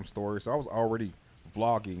Instagram stories, so I was already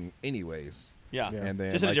vlogging anyways. Yeah. And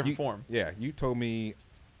then Just in a different form. Yeah, you told me,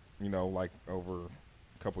 like over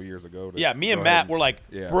a couple years ago. Yeah, me and go Matt ahead and- were like,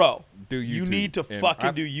 yeah, bro, do YouTube. you need to And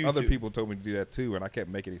fucking do YouTube. Other people told me to do that too, and I kept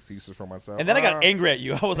making excuses for myself. And then I got angry at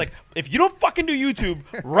you. I was like, if you don't fucking do YouTube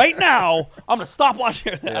right now, I'm going to stop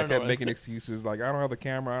watching it. Yeah, I don't know kept what making I excuses like I don't have the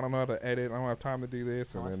camera, I don't know how to edit, I don't have time to do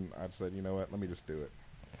this, and then I said, you know what, let me just do it.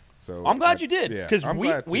 So I'm glad you did, yeah, because I'm we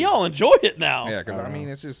glad, too. all enjoy it now. Yeah, because I mean,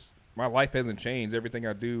 it's just my life hasn't changed. Everything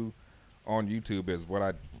I do on YouTube is what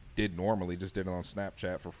I did normally, just did it on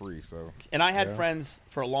Snapchat for free. So, And I had Yeah. friends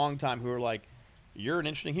for a long time who were like, you're an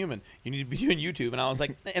interesting human. You need to be doing YouTube. And I was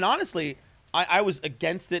like, and honestly, I was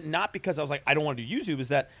against it, not because I was like, I don't want to do YouTube, is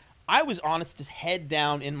that I was honest, just head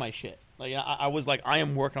down in my shit. Like, I was like, I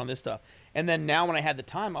am working on this stuff. And then now when I had the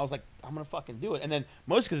time, I was like, I'm going to fucking do it. And then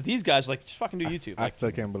most because these guys are like, just fucking do YouTube. I Like,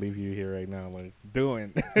 still can't believe you're here right now, like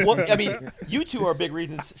doing. well, I mean, you two are big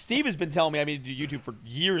reasons. Steve has been telling me I need to do YouTube for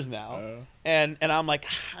years now, and I'm like,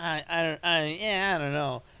 I don't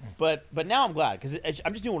know, but now I'm glad because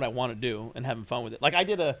I'm just doing what I want to do and having fun with it. Like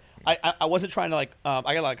I wasn't trying to I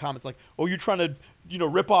got a lot of comments like, oh, you're trying to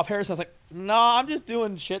rip off Harris. I was like, no, I'm just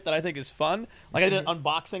doing shit that I think is fun. Like I did an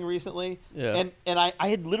unboxing recently, and I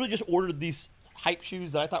had literally just ordered these hype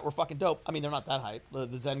shoes that I thought were fucking dope. I mean, they're not that hype, the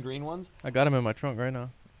Zen green ones. I got him in my trunk right now.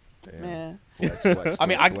 damn. Man, Flex, I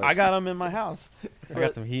mean, flex, I flex. got them in my house. I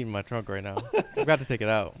got some heat in my trunk right now. Forgot to take it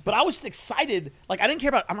out. But I was just excited. Like, I didn't care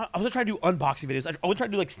about. I wasn't trying to do unboxing videos. I wasn't trying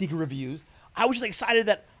to do like sneaker reviews. I was just excited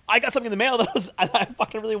that I got something in the mail that I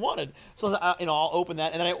fucking really wanted. So I was like, I'll open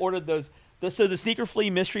that, and then I ordered those. So the Sneaker Flea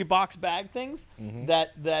mystery box bag things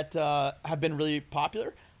that have been really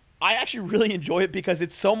popular. I actually really enjoy it because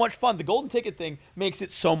it's so much fun. The golden ticket thing makes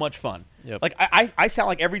it so much fun. Yep. Like I sound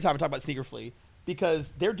like every time I talk about Sneaker Flea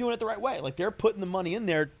because they're doing it the right way. Like they're putting the money in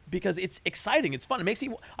there because it's exciting. It's fun. It makes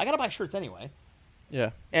me. I gotta buy shirts anyway.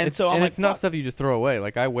 Yeah. And it's, so I'm and like, it's not fuck. stuff you just throw away.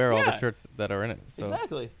 Like I wear all Yeah. the shirts that are in it. So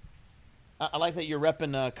Exactly. I like that you're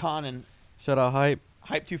repping Con and shout out Hype.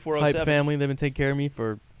 Hype Hype 2407. family. They've been taking care of me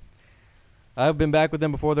for. I've been back with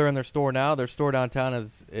them before. They're in their store now. Their store downtown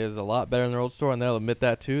is a lot better than their old store, and they'll admit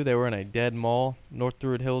that too. They were in a dead mall, North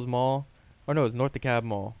Druid Hills Mall, or no, it was North DeKalb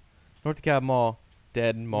Mall. North DeKalb Mall,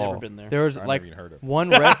 dead mall. Never been there. There was I like never even heard of it. one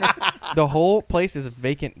the whole place is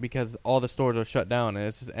vacant because all the stores are shut down and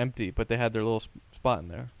it's just empty. But they had their little spot in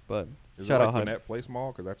there. But Is shout it out like Hype. Gwinnett Place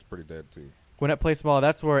Mall? Because that's pretty dead too. Gwinnett Place Mall,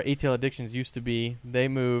 that's where ATL Addictions used to be. They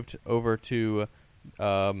moved over to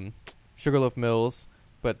Sugarloaf Mills.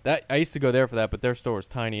 But that I used to go there for that, but their store was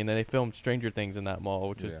tiny, and then they filmed Stranger Things in that mall,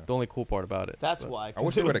 which is Yeah. the only cool part about it. That's But why. I 'cause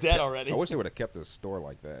wish it they was would have dead kept. already. I wish they would have kept a store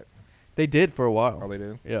like that. They did for a while. Oh, they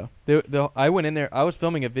did. Yeah. I went in there. I was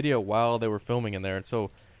filming a video while they were filming in there, and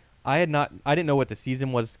so I didn't know what the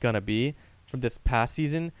season was gonna be from this past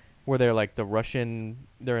season, where they're in like the Russian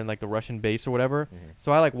base or whatever.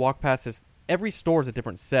 So I like walk past this. Every store is a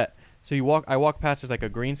different set. So I walk past. There's like a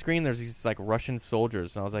green screen. There's these like Russian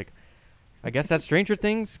soldiers, and I was like, I guess that's Stranger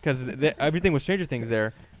Things because everything was Stranger Things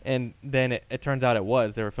there. And then it turns out it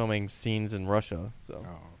was. They were filming scenes in Russia. So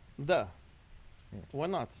Oh. Duh. Why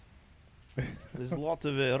not? There's a lot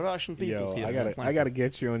of Russian people Yo, here. I gotta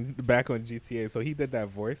get you back on GTA. So he did that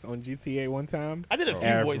voice on GTA one time. I did a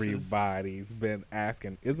few voices. Everybody's been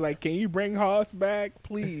asking. It's like, can you bring Hoss back,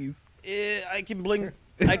 please? I can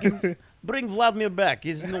bring Vladimir back.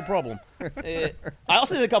 It's no problem. I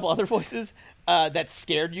also did a couple other voices that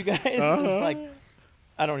scared you guys. It was like,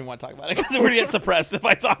 I don't even want to talk about it because we're gonna get suppressed if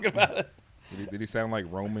I talk about it. Did he sound like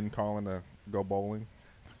Roman calling to go bowling?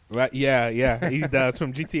 Right? Yeah, he does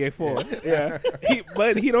from GTA 4. Yeah,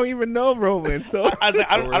 but he don't even know Roman. So I was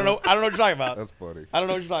like, I don't know what you're talking about. That's funny. I don't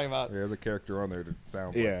know what you're talking about. Yeah, there's a character on there that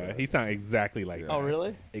sounds yeah, like that. he sounds exactly like Yeah. that. Oh,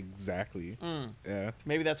 really? Exactly. Mm. Yeah.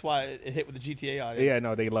 Maybe that's why it hit with the GTA audience. Yeah,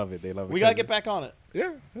 no, they love it. They love it. We gotta 'cause- get back on it.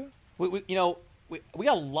 Yeah. We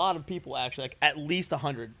got a lot of people actually, like at least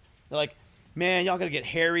 100. They're like, man, y'all gotta get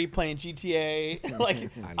Harry playing GTA. Like,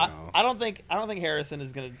 I know. I don't think Harrison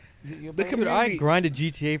is gonna. You The play- Dude, I community- grinded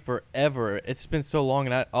GTA forever. It's been so long,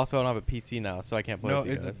 and I also don't have a PC now, so I can't play No, with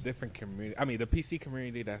you it's a guys. different community. I mean, the PC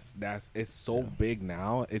community that's it's so Yeah. big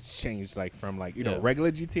now. It's changed like from like Yeah.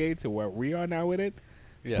 regular GTA to where we are now with it.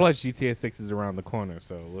 Yeah. Plus GTA 6 is around the corner,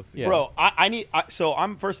 so we'll see. Yeah. Bro, so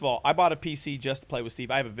I'm first of all, I bought a PC just to play with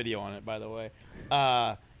Steve. I have a video on it, by the way,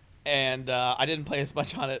 and I didn't play as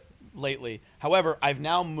much on it lately. However, I've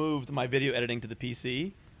now moved my video editing to the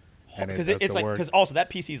PC And it because does it's the like work. because also that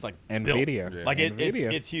PC is like built. NVIDIA. Yeah. Like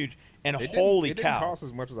NVIDIA. it's huge. And It holy didn't cow, cost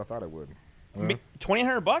as much as I thought it would.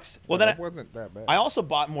 $2,800. Well, that then wasn't that bad. I also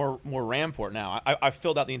bought more RAM for it now. I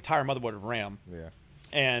filled out the entire motherboard of RAM, yeah.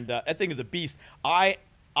 and that thing is a beast. I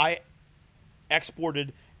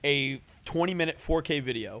exported a 20-minute 4K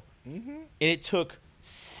video, and it took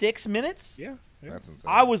 6 minutes. Yeah. Yeah. That's insane.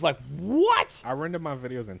 I was like, what? I render my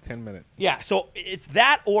videos in 10 minutes. Yeah, so it's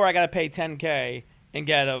that, or I got to pay $10K and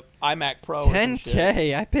get a iMac Pro. or some shit.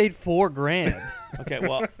 $10K. I paid $4,000, Okay,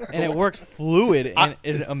 well, and it works fluid and I-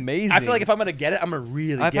 it's amazing. I feel like if I'm gonna get it, I'm gonna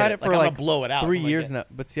really I've get had it. it for I'm like gonna blow it out. 3 I'm gonna years get- now.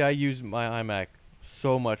 But see, I use my iMac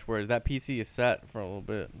so much, whereas that PC is set for a little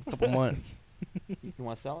bit, a couple months. You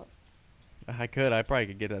want to sell it? I probably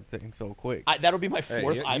could get that thing so quick. That'll be my Hey,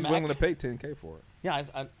 fourth he's iMac. willing to pay $10K for it. Yeah,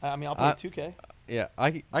 I mean, I'll pay I- 2K. Yeah,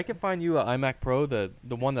 I can find you an iMac Pro, the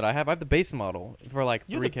one that I have. I have the base model for like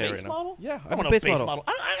You have 3K the base right now. model? Yeah, I I have want the a base, base model. model.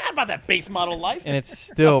 I'm not about that base model life. And it's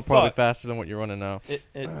still The probably fuck? faster than what you're running now.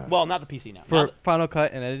 Well, not the PC now. For Now Final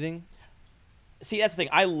Cut and editing, see, that's the thing.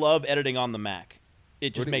 I love editing on the Mac.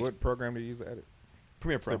 It just makes What program do you use to edit?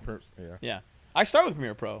 Premiere Pro. Yeah. Yeah, I started with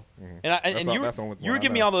Premiere Pro, Mhm. and That's all- you that's the only were one I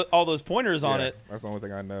giving me know. all those pointers on Yeah, it. That's the only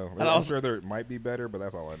thing I know. And I I'm was- sure there might be better, but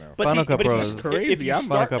that's all I know. But Final see, Cut but Pro if is you, crazy. if you I'm start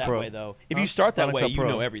Final Cut that Pro. way, though, if you start that Final way, Cut you Pro.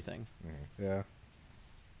 know everything. Yeah.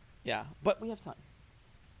 Yeah, but we have time.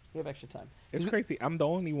 We have extra time. It's crazy. I'm the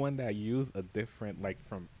only one that use a different, like,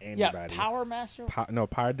 from Yeah, anybody. Power Master.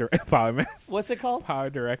 Power Master. What's it called? Power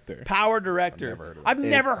Director. Power Director. I've never heard of it. I've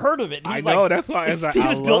never heard of it. I He's know, like, that's why I was like, Steve I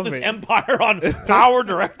has built love this it. empire on Power I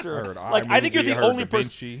Director. heard Like, I think you're iMovie, the I heard only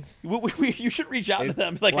person. DaVinci. You should reach out to It's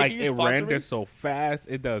them. Like, like can you it sponsor me? renders so fast.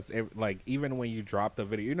 It does. It, like even when you drop the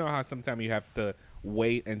video, you know how sometimes you have to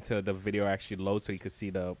wait until the video actually loads so you can see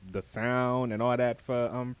the sound and all that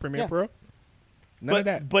for Premiere Yeah. Pro. None of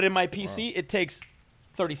that. But in my PC, it takes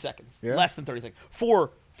 30 seconds, Yeah. less than 30 seconds,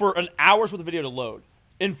 for an hour's worth of video to load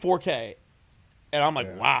in 4K. And I'm like,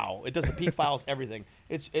 Yeah. wow! It does the peak files, everything.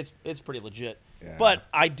 It's pretty legit. Yeah. But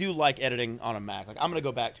I do like editing on a Mac. Like I'm gonna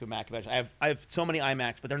go back to a Mac eventually. I have so many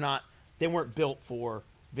iMacs, but they weren't built for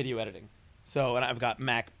video editing. So and I've got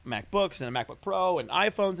MacBooks and a MacBook Pro and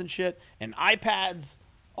iPhones and shit and iPads,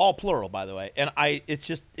 all plural by the way. And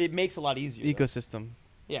it makes it a lot easier. though. ecosystem.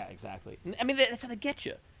 Yeah, exactly. I mean, that's how they get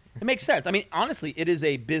you. It makes sense. I mean, honestly, it is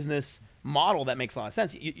a business model that makes a lot of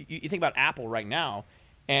sense. You think about Apple right now,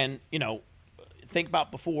 and think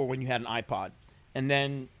about before when you had an iPod, and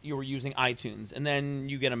then you were using iTunes, and then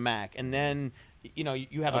you get a Mac, and then you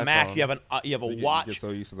have a Mac, iPhone. you have a You watch. get so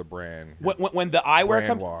used to the brand. When the eyewear Brand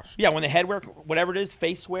comes, wash. yeah, when the headwear, whatever it is,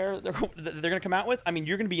 faceware, they're going to come out with. I mean,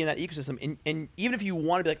 you're going to be in that ecosystem, and even if you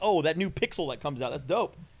want to be like, oh, that new Pixel that comes out, that's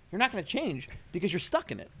dope. You're not going to change because you're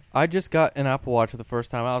stuck in it. I just got an Apple Watch for the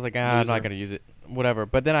first time. I was like, I'm Loser. not gonna use it, whatever.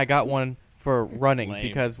 But then I got one for running Lame.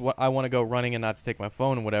 because I want to go running and not to take my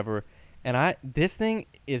phone and whatever. And this thing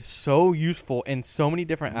is so useful in so many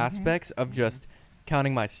different aspects of just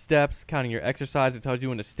counting my steps, counting your exercise. It tells you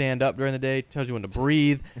when to stand up during the day. It tells you when to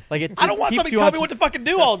breathe. Like it just I don't want keeps somebody you to tell on me what to fucking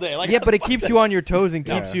do all day. Like, yeah, how but the it fuck keeps that- you on your toes and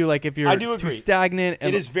keeps Yeah. you like if you're I do too agree. stagnant.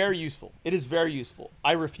 And It is very useful. It is very useful.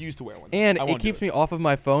 I refuse to wear one. And I it won't do keeps me off of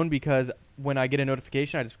my phone because when I get a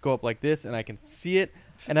notification, I just go up like this and I can see it,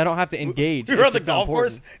 and I don't have to engage. We were if on the it's not golf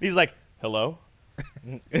course. important. And he's like, "Hello."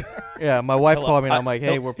 Yeah, my wife Hello. called me and I'm like,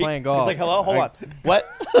 "Hey, we're playing golf." He's like, "Hello, hold I- on, what?"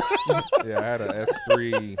 Yeah, I had a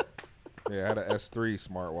S3. Yeah, I had a S3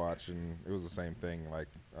 smartwatch, and it was the same thing. Like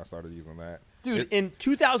I started using that. Dude, It's- in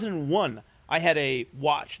 2001, I had a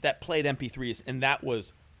watch that played MP3s, and that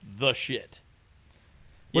was the shit.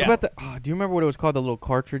 What Yeah. about the? Oh, do you remember what it was called? The little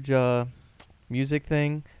cartridge music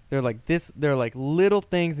thing. They're like this. They're like little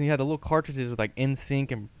things, and you had the little cartridges with like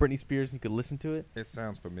NSYNC and Britney Spears, and you could listen to it. It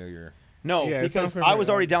sounds familiar. No, Yeah, it because sounds I was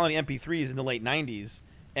familiar. already downloading MP3s in the late 90s,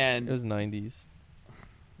 and It was 90s.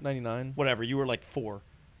 99. whatever. You were like 4.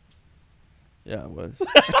 Yeah, it was.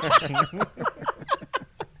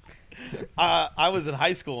 I was in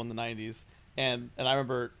high school in the 90s, and I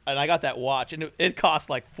remember, and I got that watch, and it cost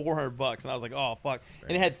like $400, and I was like, oh fuck,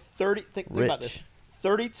 and it had 30. Think about this, Rich.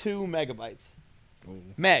 32 megabytes. Ooh.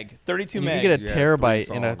 32 You meg. could get a Yeah, terabyte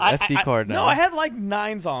 3 in a songs. SD card now. No, I had like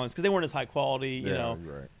 9 songs because they weren't as high quality, you know.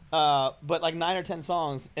 you're right. But like 9 or 10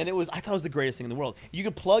 songs, and I thought it was the greatest thing in the world. You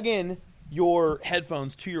could plug in your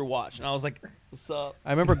headphones to your watch, and I was like, what's up?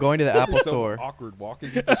 I remember going to the Apple It's so store. awkward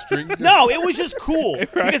walking with the string. Just, No, it was just cool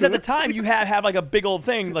because at the time you have like a big old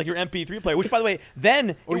thing like your MP3 player, which by the way,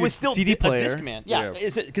 then Or it your was still CD a player. Discman. Yeah, Yeah.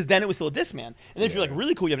 because then it was still a Discman. And then if you're like Yeah.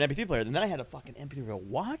 really cool, you have an MP3 player. And then I had a fucking MP3 player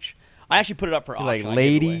watch. I actually put it up for You're like, auction. I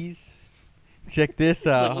gave it away. ladies, check this It's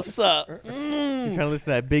like, out. what's up? You trying to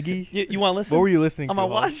listen to that Biggie? You want to listen? What were you listening on to? my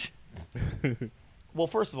Hoss? watch? Well,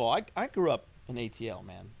 first of all, I grew up in ATL,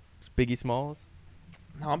 man. Biggie Smalls?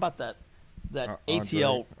 No, I'm about that Andre-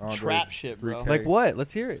 ATL Andre trap shit, bro. 3K. Like what?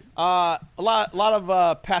 Let's hear it. A lot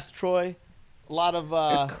of Pastor Troy, a lot of.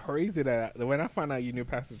 It's crazy that when I found out you knew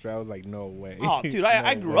Pastor Troy, I was like, no way. Oh, dude,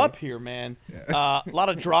 I No grew way. up here, man. A lot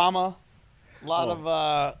of drama, a lot Oh.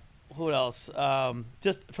 of who else?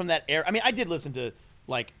 Just from that era. I mean, I did listen to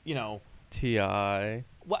like T.I.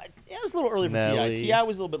 what? Yeah, it was a little early for Nelly. Ti. Ti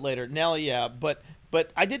was a little bit later. Nelly, yeah, but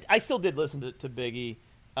I still did listen to Biggie.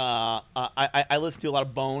 I listened to a lot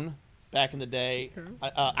of Bone back in the day.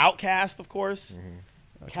 Okay. Outkast, of course.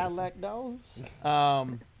 Mhm. Cadillac Dolls. I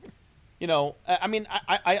mean,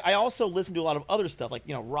 I also listened to a lot of other stuff like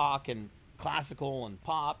rock and classical and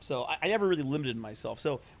pop. So I never really limited myself.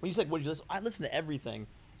 So when you said what did you listen, I listened to everything,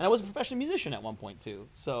 and I was a professional musician at one point too.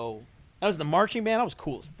 So I was in the marching band. I was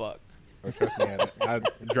cool as fuck. Oh, trust me,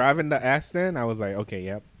 driving to Aston, I was like, okay,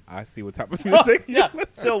 yep, I see what type of music. Yeah.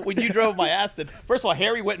 So when you drove my Aston, first of all,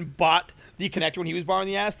 Harry went and bought the connector when he was borrowing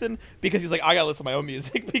the Aston because he's like, I gotta listen to my own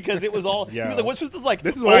music because it was all. He Yeah. was like, what's with this like?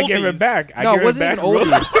 This is why I gave it oldies? back. I No, gave it wasn't back even real-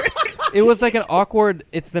 oldies. It was like an awkward.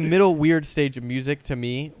 It's the middle weird stage of music to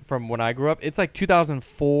me from when I grew up. It's like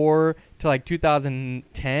 2004 to like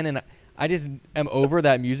 2010, and I just am over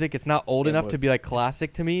that music. It's not old It enough to was- be like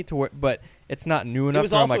classic to me, but it's not new It enough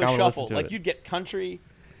was where I'm also like, a I want to listen shuffle. to Like it. you'd get country.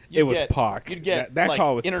 It you'd was get, Pac. You'd get that like,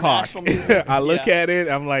 call was international Pac. music. I look Yeah. at it,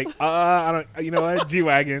 I'm like, I don't. You know what?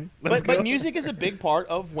 G-wagon. Let's But go. music is a big part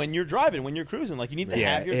of when you're driving, when you're cruising. Like you need to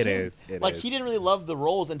Yeah, have your it tune. is. It like is. he didn't really love the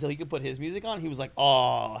rolls until he could put his music on. He was like,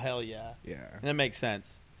 oh hell yeah, Yeah. and that makes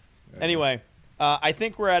sense. Anyway, I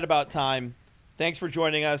think we're at about time. Thanks for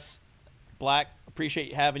joining us, Black.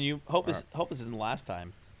 Appreciate having you. Hope this isn't the last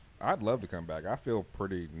time. I'd love to come back. I feel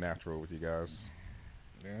pretty natural with you guys.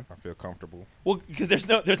 Yeah. I feel comfortable. Well, because there's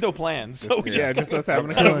no plan, so we Yeah, just us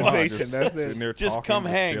having a Chilling. conversation. Just That's sitting it. there just talking, come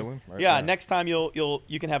hang. chilling, right Yeah, now. next time you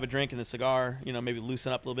can have a drink and a cigar. Maybe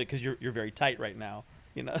loosen up a little bit because you're very tight right now.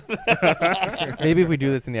 Maybe if we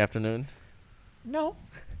do this in the afternoon. No.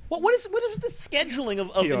 What is the scheduling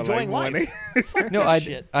of You don't enjoying like life? money? No,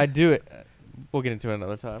 Shit. I do it. We'll get into it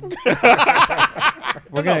another time.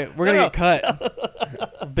 we're gonna no. get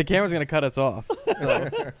cut. The camera's gonna cut us off. So.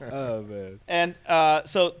 Oh man. And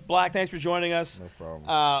so, Black, thanks for joining us. No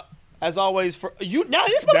problem. As always, for you now,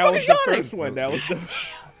 this That was motherfucker's the yawning. first one. That was the.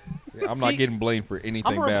 See, I'm not see, getting blamed for anything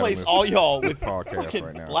I'm gonna bad on replace this all y'all with podcast fucking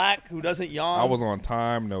right now. Black, who doesn't yawn. I was on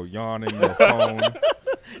time, no yawning, no phone.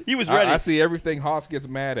 He was ready. I see everything Haas gets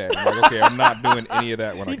mad at. I'm like, okay, I'm not doing any of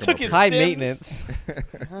that when He I come took up his here. High Stims. maintenance.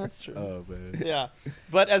 That's true. Oh man. Yeah.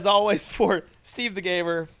 But as always, for Steve the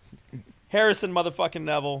Gamer, Harrison motherfucking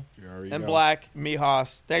Neville, You already and know. Black, me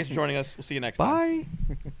Haas. Thanks for joining us. We'll see you next time.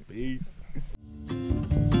 Bye. Peace.